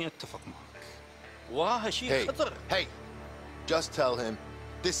 اني اتفق معك. واه شيء خطر. Hey, just tell him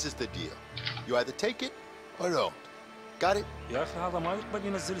this is the deal. You either take it or don't. Got it? يا اخي هذا ما يقبل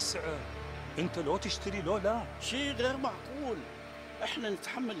ينزل السعر. انت لو تشتري لو لا. شيء غير معقول. احنا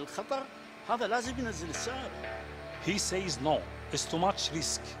نتحمل الخطر، هذا لازم ينزل السعر. He says no. It's too much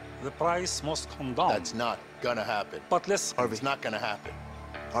risk. The price must come down. That's not gonna happen. But listen. Harvey. It's not gonna happen.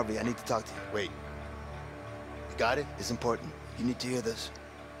 Harvey, I need to talk to you. Wait. You got it? It's important. You need to hear this.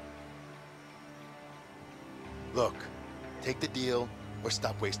 Look, take the deal or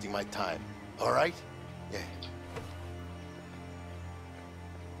stop wasting my time. All right? Yeah.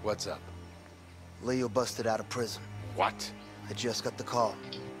 What's up? Leo busted out of prison. What? I just got the call.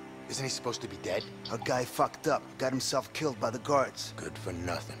 Isn't he supposed to be dead? A guy fucked up, got himself killed by the guards. Good for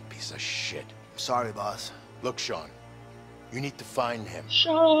nothing, piece of shit. I'm sorry, boss. Look, Sean, you need to find him.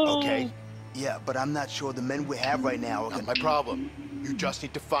 Sean! Okay? Yeah, but I'm not sure the men we have right now are Not gonna... my problem. You just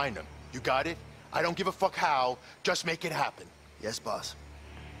need to find him. You got it? I don't give a fuck how. Just make it happen. Yes, boss.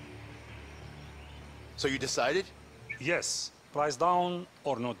 So you decided? Yes. Price down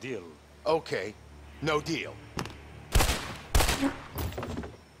or no deal. Okay. No deal.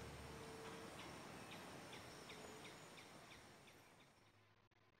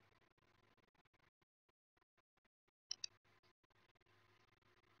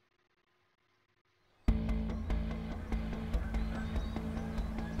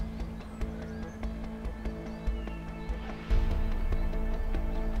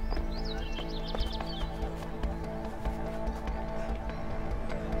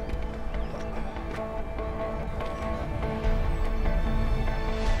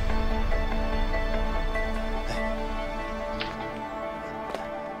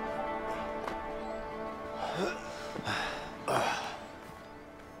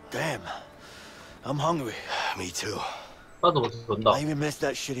 Damn. I'm hungry. Me too. 那怎么存档 I even missed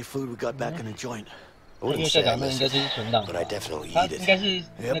that shitty food we got back in the joint. I wouldn't 因为 say 校 I 长那应 miss 该 it, 就是存档， but I definitely 它 eat 应该 it. 是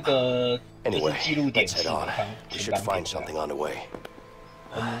那个就是 Anyway, 记录点 let's 式 head on. 的 We 全 should 版 find 点的。 something on the way.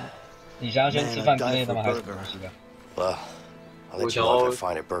 你想要先吃饭之类的吗？还是什么东西的？ Well, I'll let you know if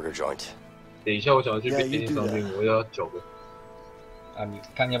I find a burger joint. 等一下，我想要去便利商店，我要9个。啊，你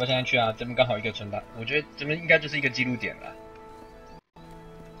看你要不要现在去啊？这边刚好一个存档，我觉得这边应该就是一个记录点了。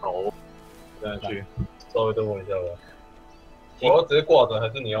好，现在去，稍微等我一下吧。我要直接挂着，还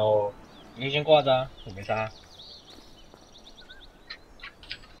是你要？你可以先挂着啊，我没差。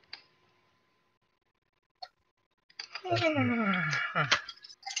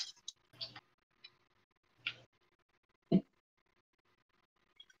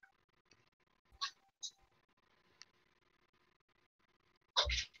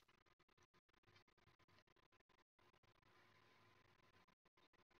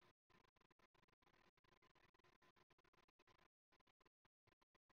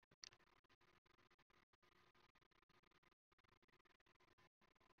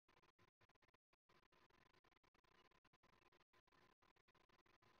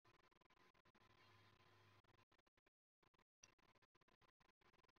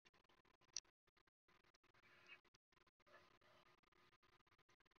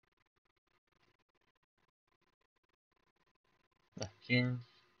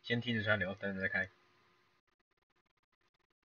先听着川流，等等再开。